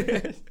just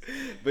kidding.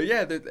 But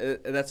yeah,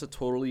 that's a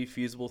totally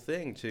feasible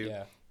thing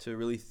to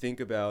really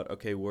think about.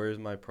 Okay, where is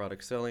my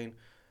product selling?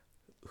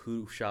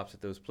 Who shops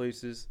at those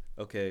places?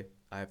 Okay,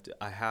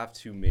 I have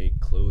to make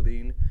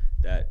clothing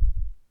that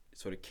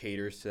sort of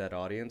caters to that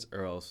audience,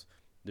 or else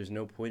there's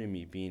no point in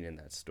me being in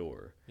that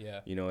store.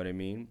 Yeah. You know what I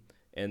mean?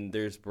 And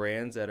there's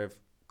brands that have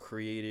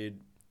created,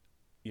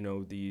 you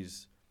know,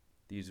 these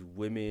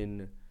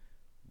women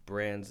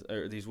brands,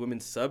 or these women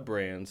sub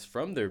brands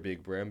from their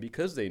big brand,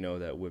 because they know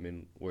that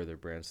women wear their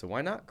brands. So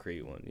why not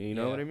create one? You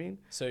know what I mean?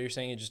 So you're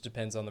saying it just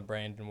depends on the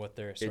brand and what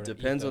their it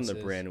depends on the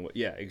brand and what,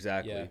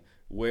 exactly. Yeah.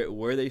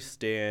 Where they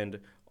stand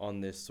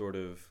on this sort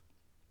of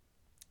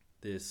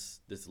this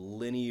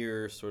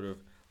linear sort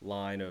of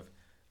line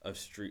of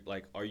street,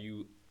 like, are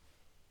you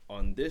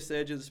on this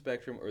edge of the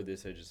spectrum or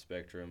this edge of the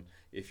spectrum?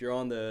 If you're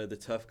on the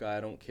tough guy,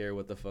 I don't care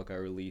what the fuck I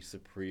release,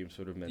 Supreme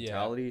sort of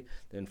mentality,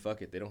 then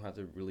fuck it, they don't have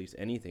to release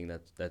anything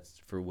that's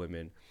for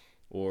women.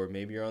 Or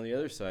maybe you're on the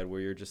other side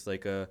where you're just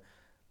like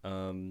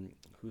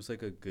who's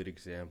like a good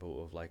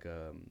example of like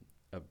a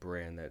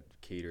brand that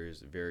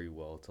caters very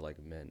well to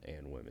like men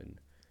and women.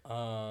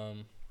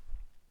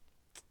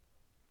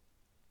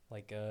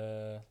 Like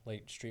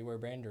streetwear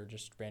brand, or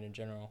just brand in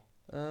general?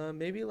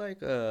 Maybe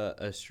like a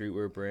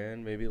streetwear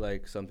brand. Maybe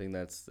like something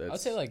that's. I would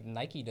say like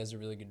Nike does a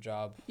really good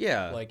job.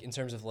 Yeah. Like in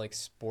terms of like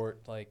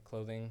sport like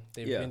clothing,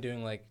 they've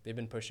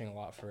been pushing a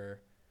lot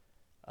for,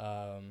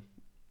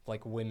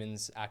 like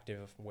women's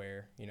active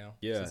wear. You know.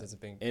 Yeah. Since it's a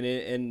big.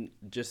 And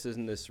just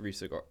in this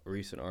recent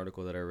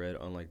article that I read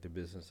on like the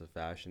business of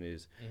fashion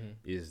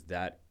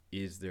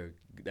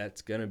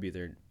that's gonna be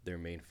their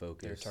main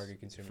focus. Their target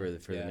consumer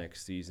for the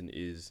next season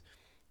is,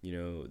 you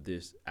know,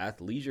 this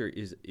athleisure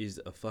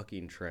is a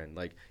fucking trend.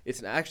 Like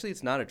it's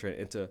not a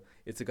trend.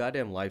 It's a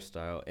goddamn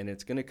lifestyle, and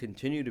it's gonna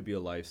continue to be a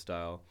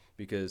lifestyle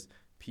because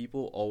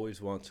people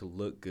always want to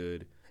look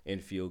good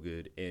and feel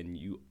good, and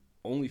you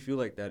only feel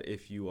like that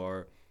if you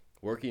are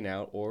working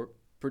out or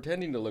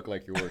pretending to look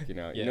like you're working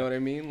out. You know what I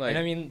mean? Like, and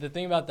I mean the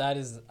thing about that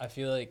is I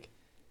feel like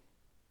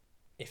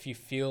if you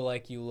feel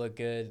like you look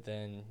good,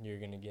 then you're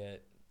gonna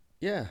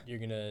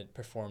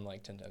perform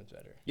like 10 times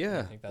better.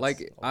 Yeah,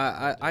 like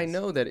I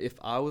know that if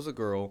I was a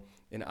girl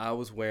and I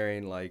was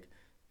wearing like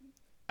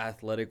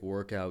athletic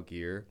workout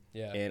gear,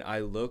 and I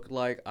looked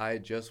like I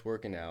just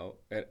working out,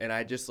 and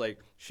I just like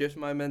shift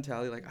my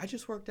mentality, like I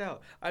just worked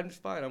out, I'm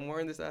fine, I'm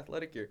wearing this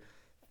athletic gear.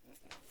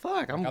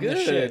 fuck, I'm I'm the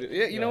good. shit.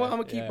 Yeah, you know what? I'm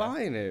Yeah, gonna keep yeah.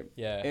 buying it.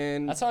 Yeah,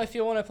 And that's how I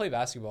feel when I play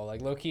basketball.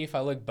 Like low key, if I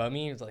look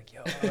bummy, it's like,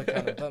 yo, I look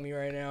kind of bummy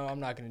right now. I'm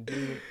not gonna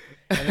do.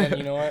 And then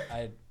you know what?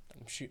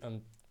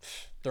 I'm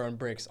throwing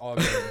bricks all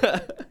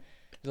game.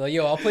 Like,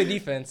 yo, I'll play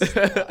defense.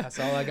 That's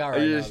all I got right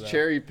now. You're just though.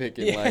 cherry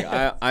picking. Yeah.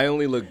 Like I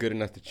only look good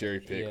enough to cherry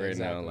pick Yeah, right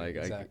now. exactly, Like I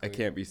exactly.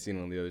 can't be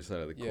seen on the other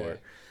side of the Yeah.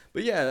 court.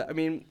 But yeah, I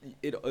mean,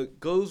 it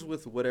goes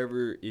with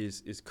whatever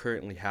is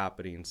currently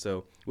happening.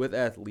 So with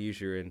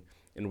athleisure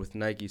and with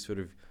Nike sort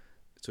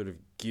of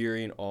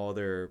gearing all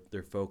their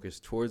focus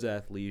towards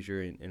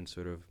athleisure and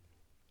sort of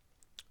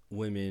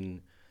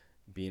women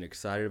being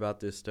excited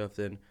about this stuff,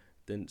 then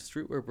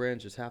streetwear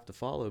brands just have to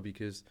follow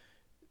because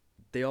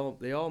they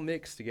all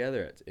mix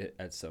together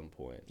at some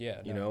point. Yeah,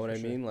 you no, know what for I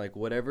sure. mean? Like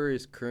whatever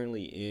is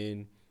currently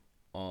in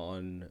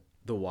on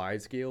the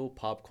wide scale,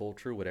 pop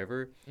culture,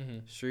 whatever,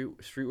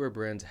 streetwear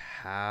brands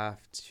have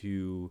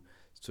to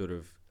sort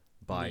of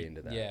buy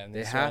into that. Yeah, and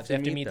they so have they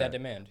to meet that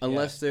demand.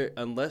 unless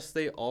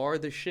they are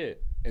the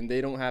shit and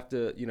they don't have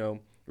to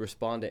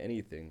respond to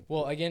anything.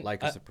 Well, again,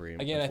 like a Supreme.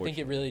 Again, I think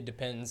it unfortunately. really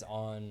depends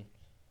on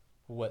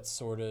what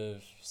sort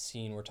of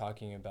scene we're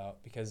talking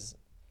about because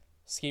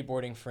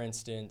skateboarding, for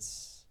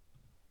instance,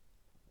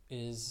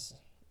 is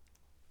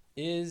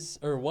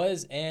or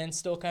was and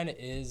still kind of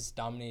is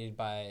dominated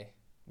by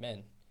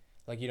men.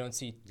 Like you don't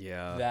see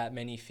that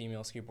many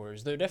female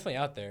skateboarders. They're definitely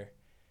out there,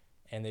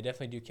 and they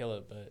definitely do kill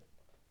it, but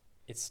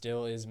it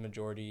still is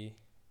majority.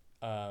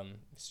 Men.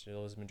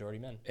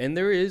 And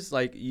there is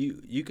like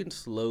you can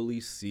slowly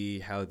see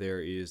how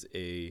there is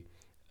a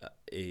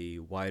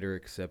wider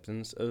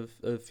acceptance of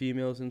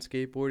females in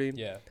skateboarding.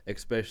 Yeah.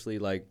 Especially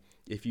like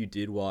if you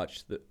did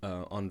watch the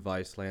on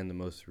Viceland the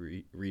most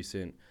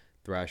recent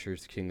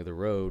Thrasher's King of the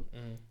Road,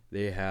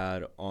 they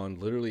had on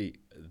literally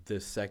the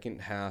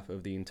second half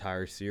of the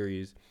entire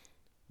series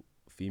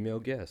female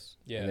guests.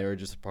 Yeah. And they were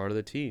just a part of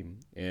the team.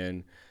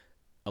 And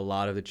a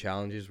lot of the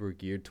challenges were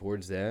geared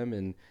towards them,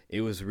 and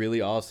it was really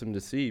awesome to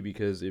see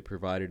because it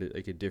provided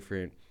like a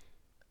different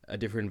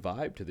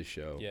vibe to the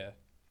show. Yeah.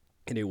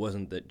 And it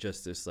wasn't that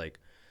just this like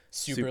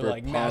super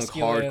like punk,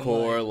 masculine,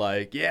 hardcore,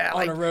 like yeah, on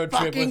like a road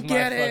trip fucking with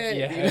get my it.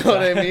 yeah, You know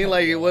what I mean?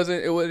 Like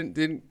it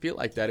didn't feel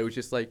like that. It was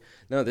just like,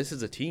 no, this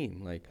is a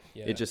team. Like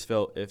it just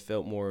felt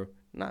more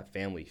not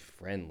family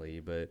friendly,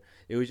 but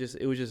it was just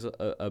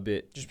a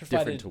bit just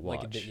different to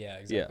watch. Like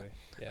exactly.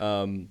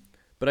 Yeah.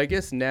 But I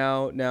guess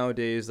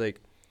nowadays, like,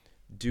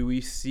 do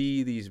we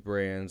see these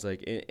brands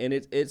like, and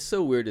it's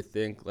so weird to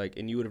think like,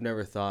 and you would have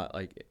never thought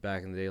like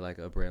back in the day, like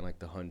a brand like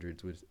the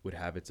Hundreds would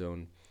have its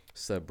own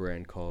sub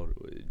brand called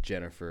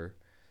Jennifer,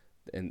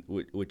 and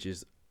which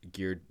is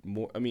geared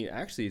more. I mean,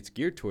 actually, it's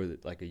geared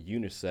toward like a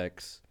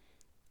unisex,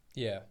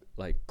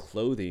 like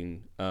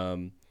clothing.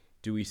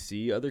 Do we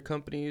see other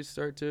companies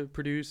start to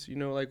produce,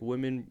 like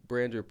women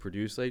brands or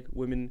produce like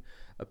women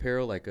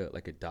apparel, like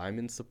a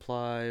Diamond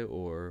Supply,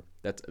 or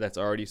that's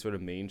already sort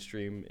of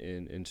mainstream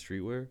in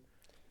streetwear?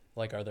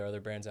 Like, are there other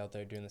brands out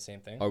there doing the same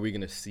thing? Are we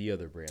gonna see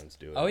other brands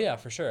do it? Oh yeah,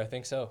 for sure. I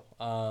think so.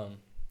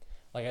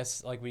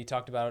 Like we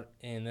talked about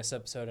in this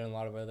episode and a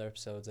lot of other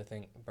episodes, I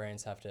think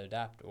brands have to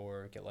adapt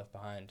or get left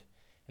behind.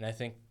 And I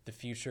think the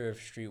future of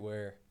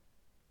streetwear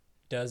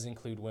does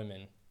include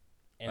women,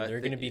 and they're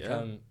going to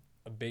become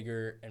a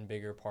bigger and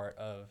bigger part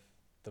of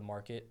the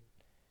market.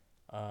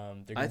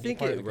 I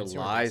think it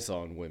relies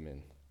on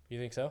women. You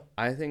think so?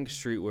 I think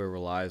streetwear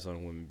relies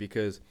on women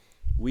because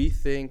we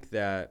think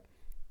that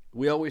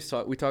we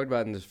talked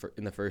about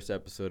in the first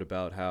episode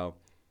about how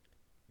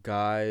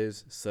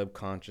guys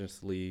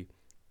subconsciously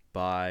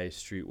buy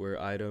streetwear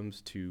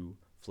items to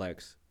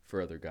flex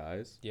for other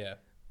guys. Yeah.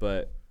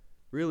 But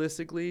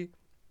realistically,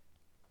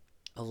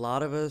 a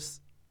lot of us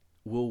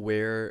will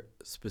wear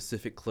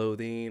specific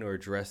clothing or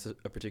dress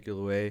a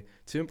particular way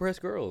to impress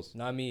girls.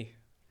 Not me.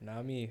 I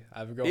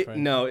have a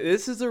girlfriend. No,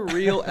 this is a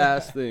real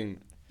ass thing.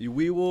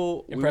 We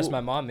will impress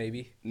my mom,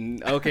 maybe.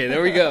 Okay,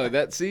 there we go.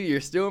 See,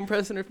 you're still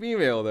impressing a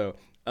female though.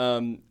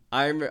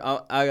 I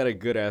got a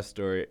good ass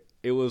story.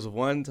 It was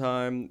one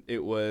time.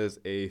 It was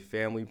a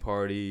family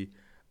party.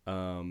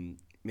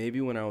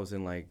 Maybe when I was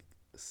in like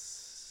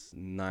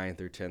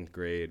 9th or 10th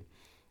grade,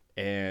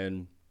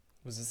 and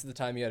was this the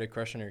time you had a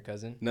crush on your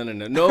cousin?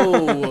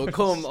 No,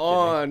 come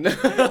on.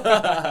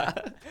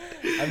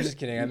 I'm just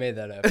kidding. I made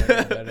that up.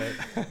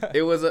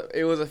 It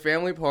was a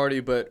family party,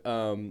 but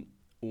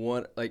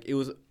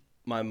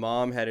my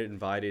mom had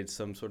invited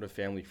some sort of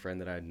family friend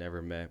that I had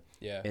never met.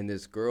 Yeah. And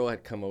this girl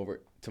had come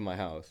over to my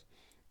house,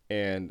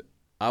 and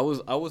I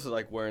was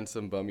like wearing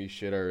some bummy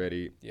shit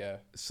already. Yeah.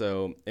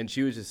 So, and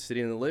she was just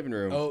sitting in the living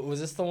room. Oh, was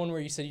this the one where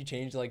you said you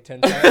changed like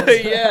 10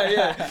 times?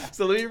 Yeah.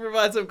 So let me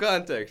provide some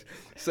context.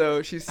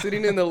 So she's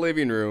sitting in the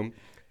living room,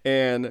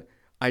 and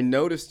I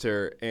noticed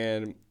her,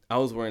 and I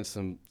was wearing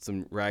some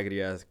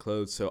raggedy ass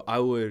clothes. So I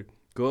would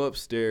go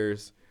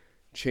upstairs,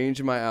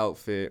 change my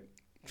outfit,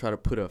 try to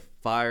put a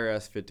fire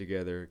ass fit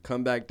together,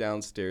 come back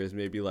downstairs,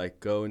 maybe like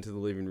go into the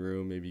living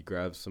room, maybe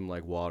grab some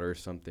like water or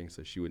something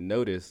so she would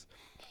notice.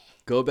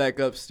 Go back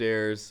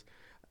upstairs,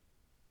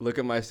 look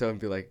at myself and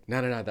be like,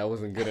 no, that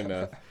wasn't good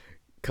enough.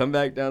 come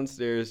back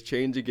downstairs,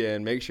 change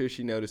again, make sure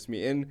she noticed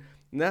me. And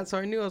that's how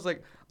I knew. I was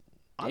like,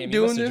 I'm Damn, you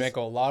doing must have this. drank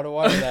a lot of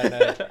water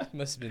that night.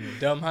 Must have been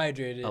dumb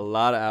hydrated. A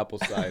lot of apple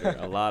cider,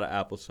 a lot of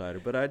apple cider.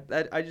 But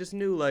I just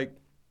knew, like,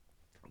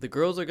 the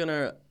girls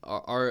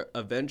are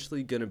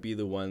eventually gonna be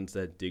the ones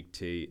that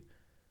dictate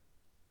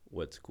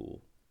what's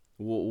cool,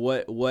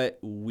 what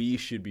we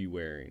should be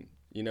wearing.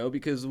 You know,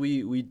 because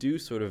we do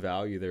sort of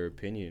value their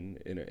opinion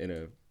in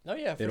a Oh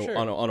yeah, for sure.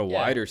 on a Yeah.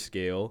 wider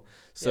scale.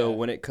 So Yeah.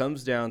 when it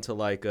comes down to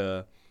like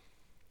a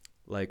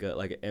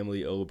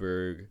Emily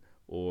Oberg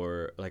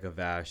or like a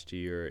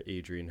Vashti or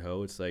Adrian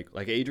Ho, it's like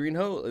Adrian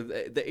Ho,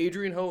 the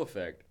Adrian Ho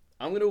effect.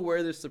 I'm gonna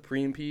wear this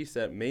Supreme piece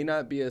that may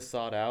not be as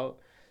sought out,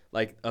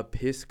 like a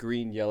piss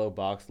green yellow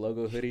box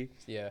logo hoodie,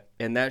 Yeah.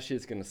 and that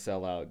shit's gonna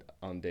sell out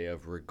on day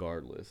of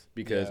regardless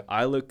because Yeah.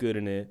 I look good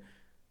in it.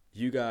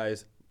 You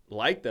guys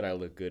like that I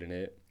look good in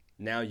it.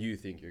 Now you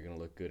think you're gonna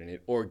look good in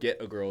it, or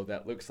get a girl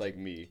that looks like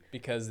me.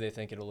 Because they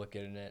think it'll look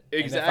good in it. And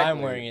if Exactly.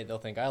 I'm wearing it, they'll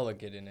think I look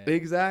good in it.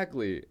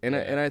 Exactly, and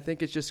Yeah. I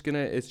think it's just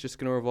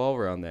gonna revolve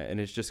around that, and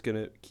it's just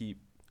gonna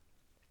keep.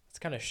 It's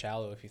kind of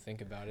shallow if you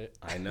think about it.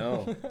 I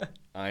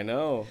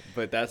know,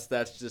 but that's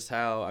just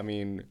how. I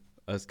mean,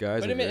 us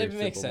guys. But are it very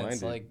makes sense.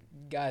 simple-minded.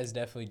 Like, guys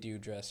definitely do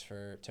dress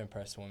to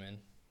impress women.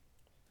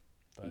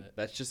 But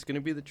That's just gonna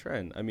be the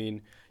trend. I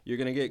mean, you're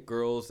gonna get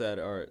girls that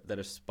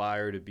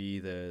aspire to be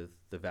the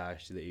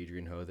Vashti, the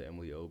Adrian Ho, the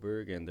Emily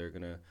Oberg, and they're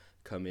gonna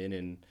come in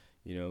and,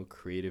 you know,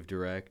 creative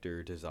direct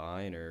or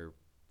design or,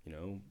 you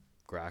know,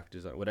 graphic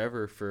design,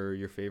 whatever, for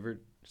your favorite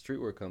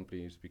streetwear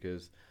companies,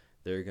 because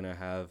they're gonna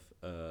have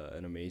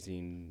an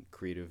amazing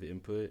creative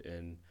input,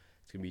 and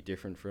it's gonna be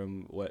different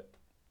from what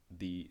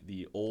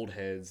the old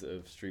heads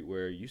of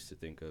streetwear used to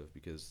think of,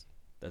 because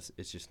that's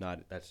just not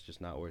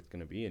where it's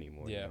gonna be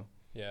anymore. yeah, You know?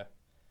 yeah.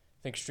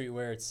 I think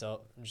streetwear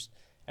itself, just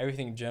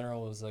everything in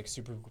general, is like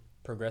super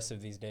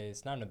progressive these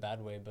days. Not in a bad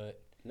way,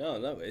 but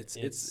No,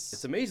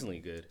 it's amazingly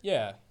good.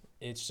 yeah,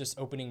 it's just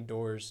opening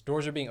doors.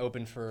 Doors are being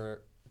opened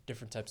for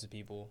different types of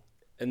people.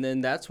 And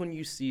then that's when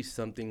you see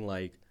something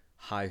like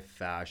high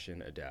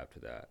fashion adapt to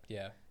that,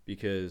 Yeah,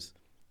 because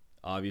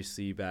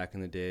obviously back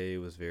in the day it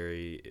was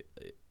very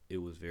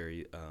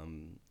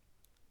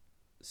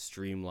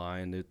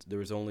streamlined. There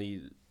was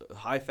only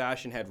high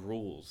fashion had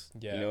rules.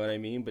 Yeah. You know what I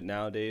mean? But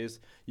nowadays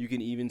you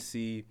can even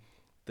see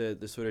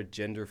the sort of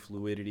gender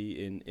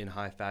fluidity in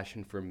high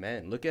fashion for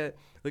men. Look at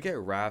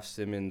Raf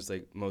Simons'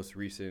 like most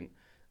recent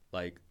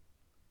like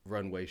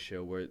runway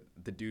show where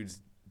the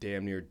dude's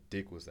damn near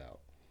dick was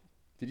out.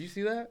 Did you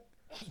see that?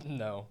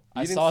 no,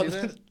 You I didn't saw see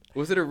that?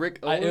 Was it a Rick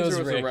Owens it was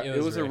or Rick.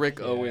 it was a Rick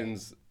yeah.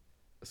 Owens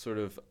sort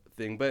of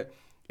thing? But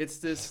it's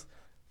this.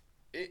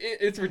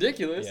 It's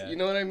ridiculous, Yeah. you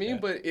know what I mean? Yeah.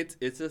 But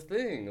it's a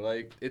thing.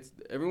 Like, it's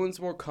everyone's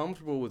more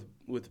comfortable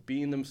with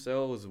being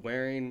themselves,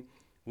 wearing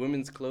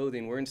women's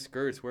clothing, wearing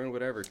skirts, wearing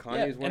whatever.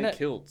 Kanye's wearing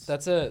kilts.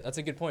 That's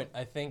a good point.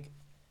 I think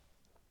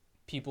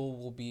people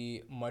will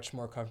be much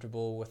more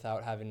comfortable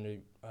without having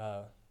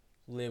to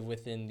live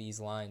within these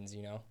lines.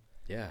 You know,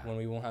 Yeah. when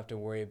we won't have to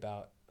worry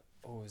about,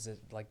 oh, is it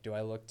like, do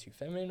I look too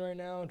feminine right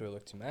now? Do I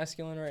look too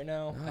masculine right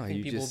now? No, I think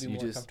you people just- will be you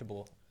more just-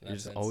 comfortable. In You're that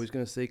just sense. always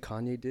gonna say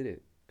Kanye did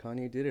it.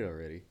 Kanye did it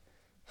already.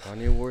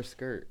 Kanye wore a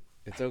skirt.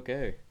 It's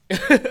okay.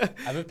 I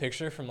have a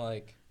picture from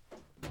like,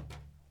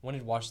 when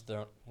did Watch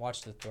the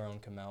Throne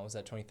come out? Was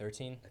that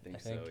 2013? I think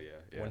so.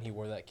 Yeah. When he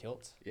wore that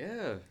kilt.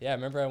 Yeah. Yeah, I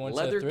remember I went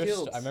Leather to a thrift.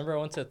 kilts. I remember I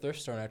went to a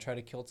thrift store and I tried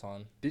a kilt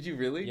on. Did you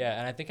really? Yeah,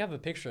 and I think I have a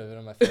picture of it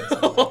on my phone.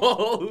 somewhere.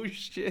 Oh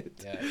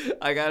shit. Yeah.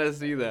 I gotta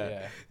see that.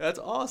 Yeah. That's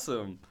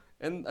awesome.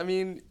 And I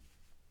mean,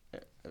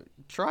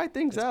 try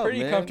things It's out, pretty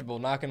man. comfortable,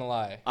 not gonna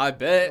lie. I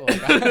bet.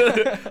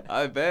 Like-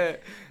 I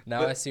bet. Now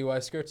But- I see why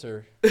skirts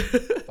are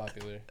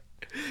popular.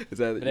 Is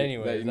that But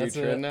anyway, that your new that's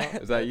a- trend now?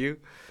 Is that you?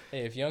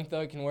 Hey, if Young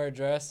Thug can wear a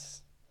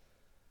dress,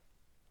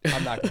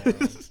 I'm not gonna wear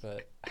one.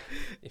 But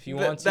if you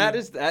want to,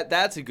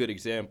 That's a good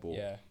example.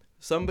 yeah,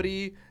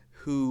 Somebody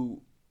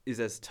who is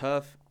as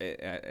tough.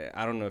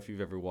 I don't know if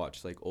you've ever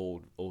watched like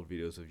old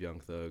videos of Young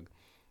Thug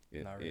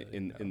Not really,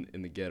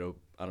 in the ghetto.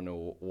 I don't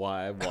know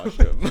why I watched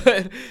them,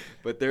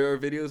 but there are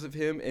videos of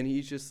him, and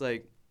he's just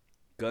like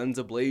guns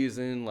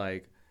a-blazing,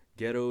 like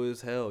ghetto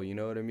as hell. You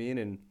know what I mean?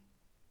 And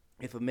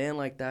if a man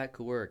like that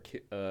could wear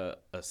a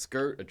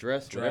skirt, a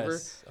dress, whatever,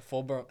 a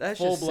full-blown. that's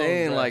just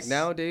saying, dress. like,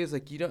 nowadays,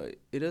 like,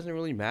 it doesn't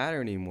really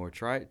matter anymore.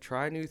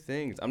 Try new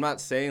things. I'm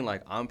not saying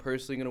like I'm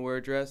personally gonna wear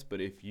a dress,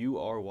 but if you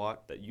are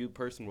that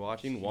person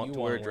watching want to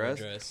wear a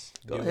dress,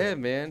 go do ahead, it.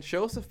 man.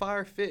 Show us a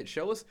fire fit.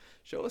 Show us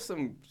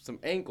some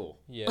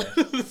ankle. Yeah,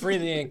 free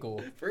the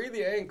ankle. Free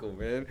the ankle,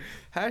 man.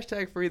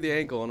 Hashtag free the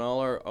ankle on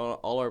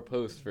all our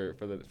posts for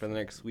the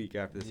next week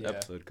after this Yeah.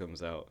 episode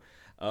comes out.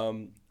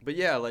 But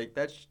yeah, like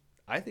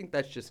I think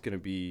that's just gonna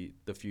be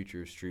the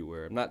future of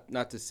streetwear.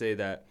 Not to say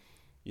that,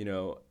 you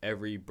know,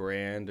 every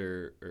brand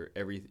or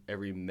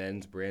every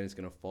men's brand is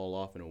gonna fall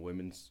off and a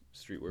women's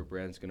streetwear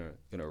brand is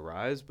gonna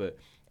rise, but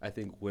I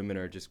think women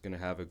are just gonna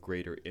have a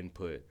greater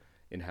input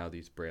in how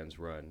these brands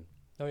run.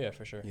 Oh yeah,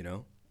 for sure. You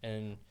know?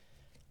 And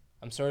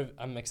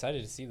I'm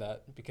excited to see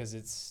that because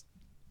it's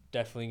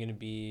definitely going to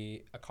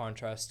be a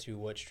contrast to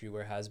what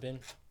streetwear has been,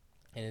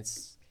 and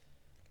it's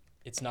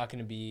not going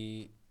to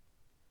be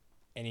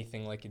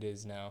anything like it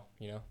is now,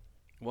 you know.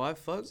 Well,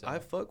 I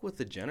fuck with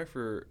the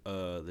Jennifer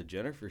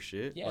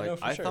shit. Yeah, like, no,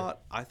 for sure.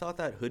 I thought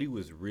that hoodie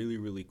was really,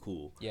 really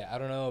cool. Yeah, I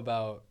don't know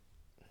about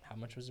how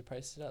much was the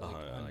price at?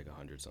 Like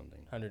 100 something.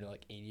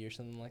 180 or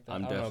something like that.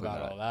 I'm I don't know definitely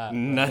about not. all that.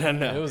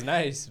 No. It was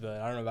nice, but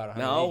I don't know about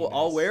 180. Now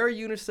I'll nice. wear a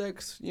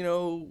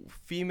unisex,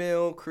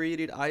 female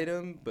created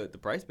item, but the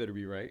price better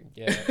be right.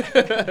 Yeah.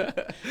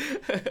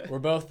 We're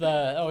both.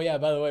 Oh yeah.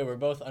 By the way, we're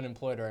both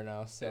unemployed right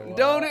now. So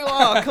Don't it?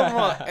 Oh, come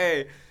on.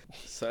 Hey.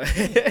 So,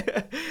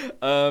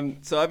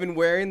 so I've been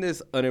wearing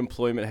this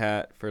unemployment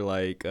hat for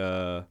like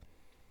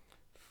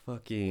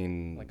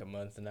fucking like a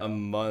month now. A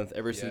month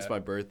ever since my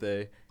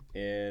birthday,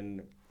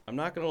 and I'm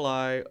not gonna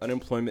lie,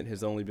 unemployment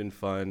has only been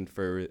fun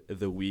for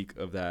the week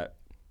of that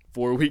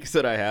 4 weeks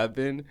that I have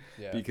been,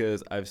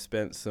 because I've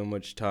spent so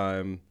much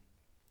time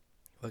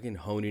fucking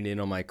honing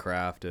in on my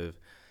craft of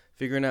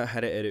figuring out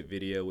how to edit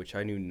video, which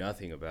I knew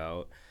nothing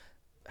about,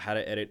 how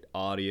to edit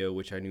audio,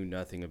 which I knew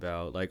nothing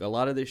about. Like, a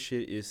lot of this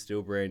shit is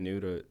still brand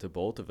new to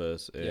both of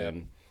us,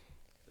 and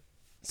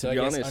so I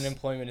guess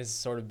unemployment has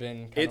sort of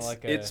been kind of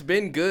like it's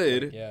been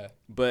good, like,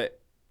 but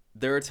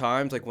there are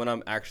times like when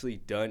I'm actually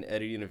done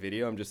editing a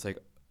video, I'm just like,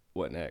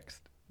 what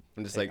next?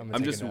 I'm just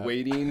I'm just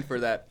waiting for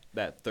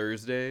that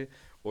Thursday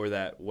or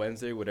that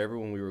Wednesday, whatever,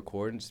 when we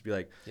record, and just be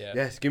like,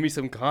 yes, give me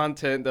some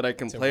content that I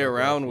can play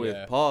around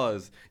with.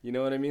 Pause. You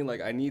know what I mean?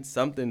 Like, I need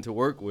something to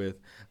work with.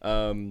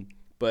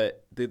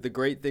 But the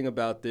great thing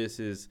about this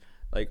is,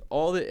 like,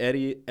 all the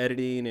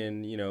editing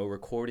and,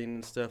 recording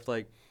and stuff,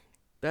 like,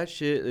 that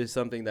shit is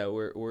something that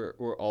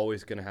we're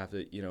always gonna have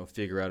to,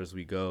 figure out as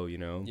we go,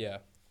 Yeah.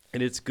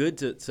 And it's good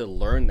to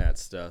learn that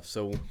stuff.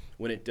 So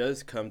when it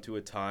does come to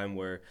a time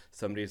where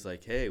somebody's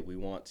like, hey, we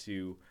want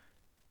to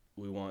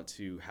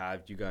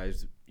have you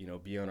guys,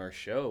 be on our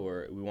show,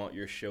 or we want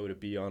your show to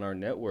be on our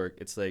network,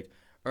 it's like,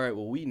 all right,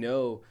 well, we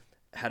know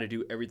how to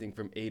do everything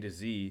from A to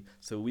Z,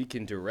 so we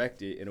can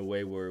direct it in a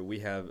way where we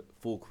have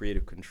full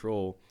creative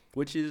control,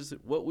 which is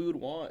what we would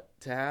want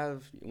to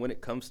have when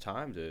it comes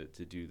time to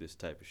do this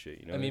type of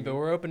shit. I mean, but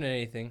we're open to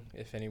anything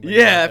if anybody.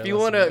 Yeah, if you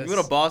wanna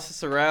boss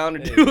us around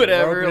and do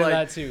whatever, like,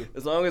 that too.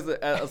 as long as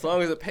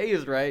it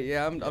pays right,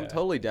 I'm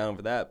totally down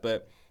for that.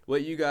 But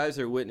what you guys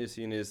are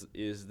witnessing is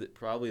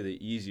probably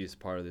the easiest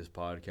part of this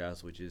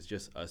podcast, which is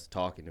just us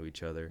talking to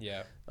each other.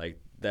 Yeah, like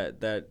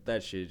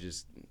that shit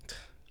just.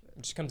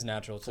 It just comes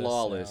natural to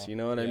flawless, us now. You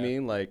know what I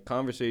mean? Like,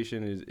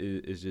 conversation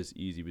is just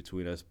easy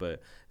between us,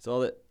 but it's all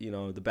that,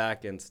 the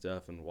back end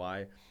stuff, and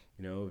why,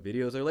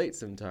 videos are late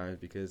sometimes,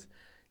 because,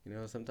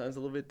 sometimes it's a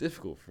little bit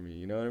difficult for me,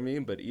 you know what I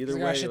mean? But either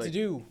way, I got shit to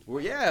do.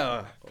 Well,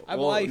 yeah. I have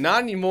life.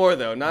 Not anymore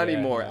though. Not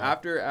anymore. No.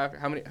 After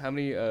how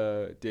many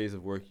days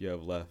of work you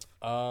have left?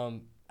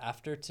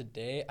 After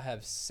today, I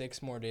have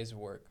 6 more days of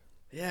work.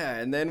 Yeah,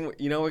 and then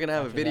we're gonna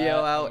have a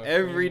video out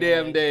every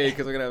damn day,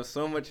 because we're gonna have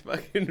so much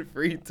fucking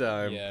free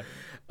time. Yeah.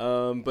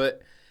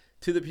 But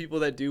to the people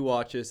that do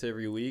watch us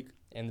every week,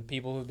 and the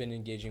people who've been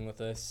engaging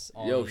with us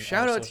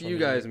shout out to you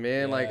guys,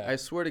 man. Yeah. Like, I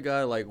swear to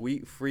God, like, we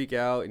freak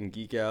out and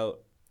geek out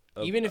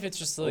even if it's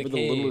just like, over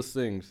the littlest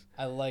things.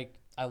 I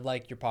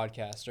like your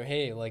podcast, or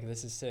hey, like,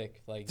 this is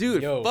sick, like,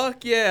 dude,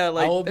 fuck yeah,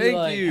 like, I will thank be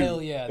like, you,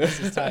 hell yeah, this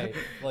is tight.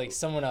 Like,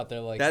 someone out there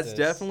likes that's this.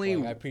 definitely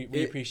like,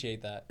 we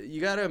appreciate that.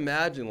 You gotta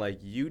imagine,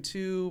 like,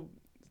 YouTube,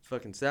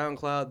 fucking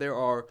SoundCloud, there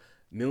are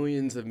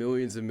millions of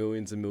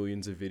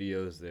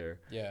videos there.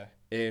 Yeah.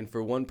 And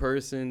for one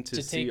person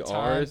to see take time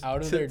ours,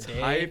 out of to their day,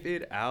 type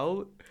it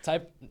out.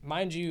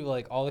 Mind you,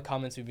 like, all the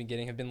comments we've been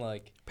getting have been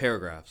like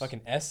paragraphs,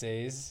 fucking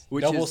essays,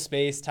 which double is,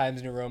 space,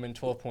 Times New Roman,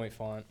 12-point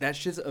font. That's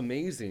just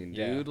amazing,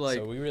 dude. Yeah, like,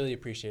 so we really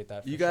appreciate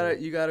that. You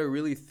gotta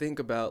really think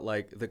about,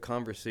 like, the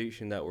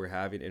conversation that we're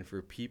having, and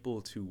for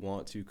people to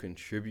want to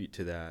contribute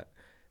to that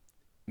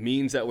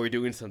means that we're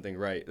doing something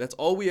right. That's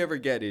all we ever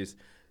get is,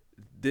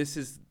 this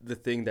is the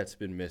thing that's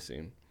been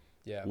missing.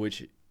 Yeah.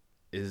 Which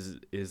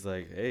is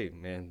like, hey,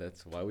 man,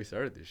 that's why we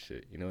started this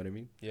shit. You know what I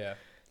mean? Yeah.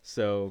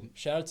 So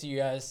shout out to you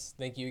guys.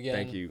 Thank you again.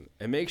 Thank you.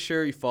 And make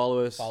sure you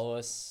follow us.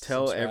 Tell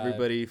subscribe,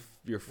 everybody,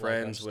 your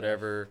friends,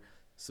 whatever.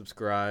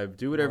 Subscribe.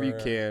 Do whatever you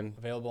can.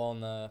 Available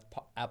on the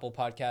Apple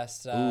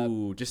Podcast.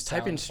 Ooh, just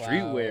type in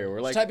streetwear.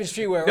 We're like, just type in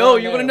streetwear. No,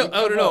 you want to know?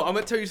 Oh, no. I'm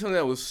going to tell you something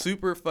that was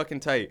super fucking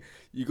tight.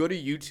 You go to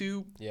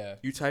YouTube. Yeah.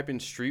 You type in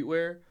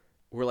streetwear.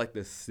 We're like the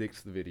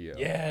 6th video.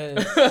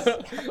 Yes.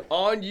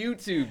 On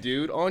YouTube,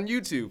 dude. On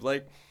YouTube.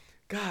 Like,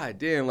 god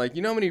damn. Like,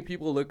 you know how many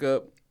people look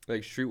up,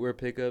 like, streetwear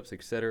pickups,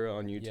 etc.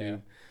 on YouTube? Yeah.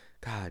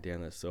 God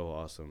damn, that's so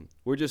awesome.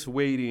 We're just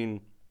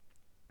waiting.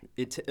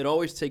 It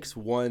always takes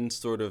one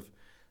sort of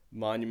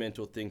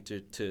monumental thing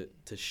to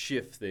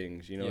shift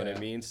things. You know what I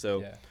mean?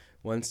 So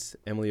once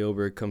Emily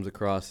Oberg comes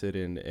across it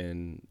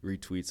and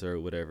retweets or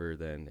whatever,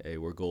 then, hey,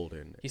 we're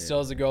golden. He still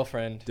has a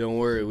girlfriend. Don't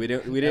worry. We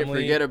didn't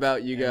forget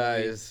about you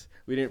guys.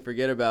 We didn't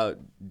forget about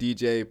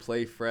DJ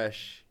Play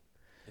Fresh.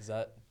 Is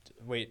that...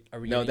 Wait, are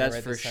we? No, that's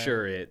for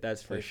sure it.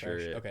 That's for sure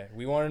it. Okay,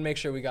 we wanted to make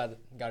sure we got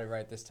it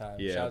right this time.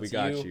 Yeah, Shout out we to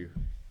got you.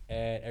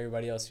 And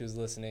everybody else who's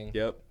listening.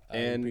 Yep.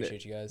 And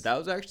appreciate you guys. That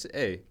was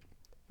actually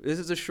this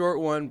is a short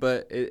one,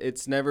 but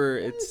it's never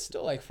It's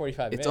still like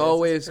 45 minutes. It's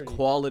always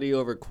quality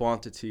over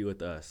quantity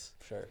with us.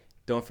 Sure.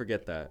 Don't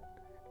forget that.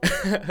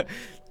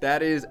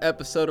 That is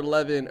episode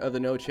 11 of the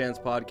No Chance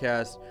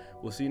podcast.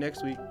 We'll see you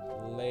next week.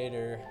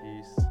 Later.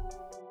 Peace.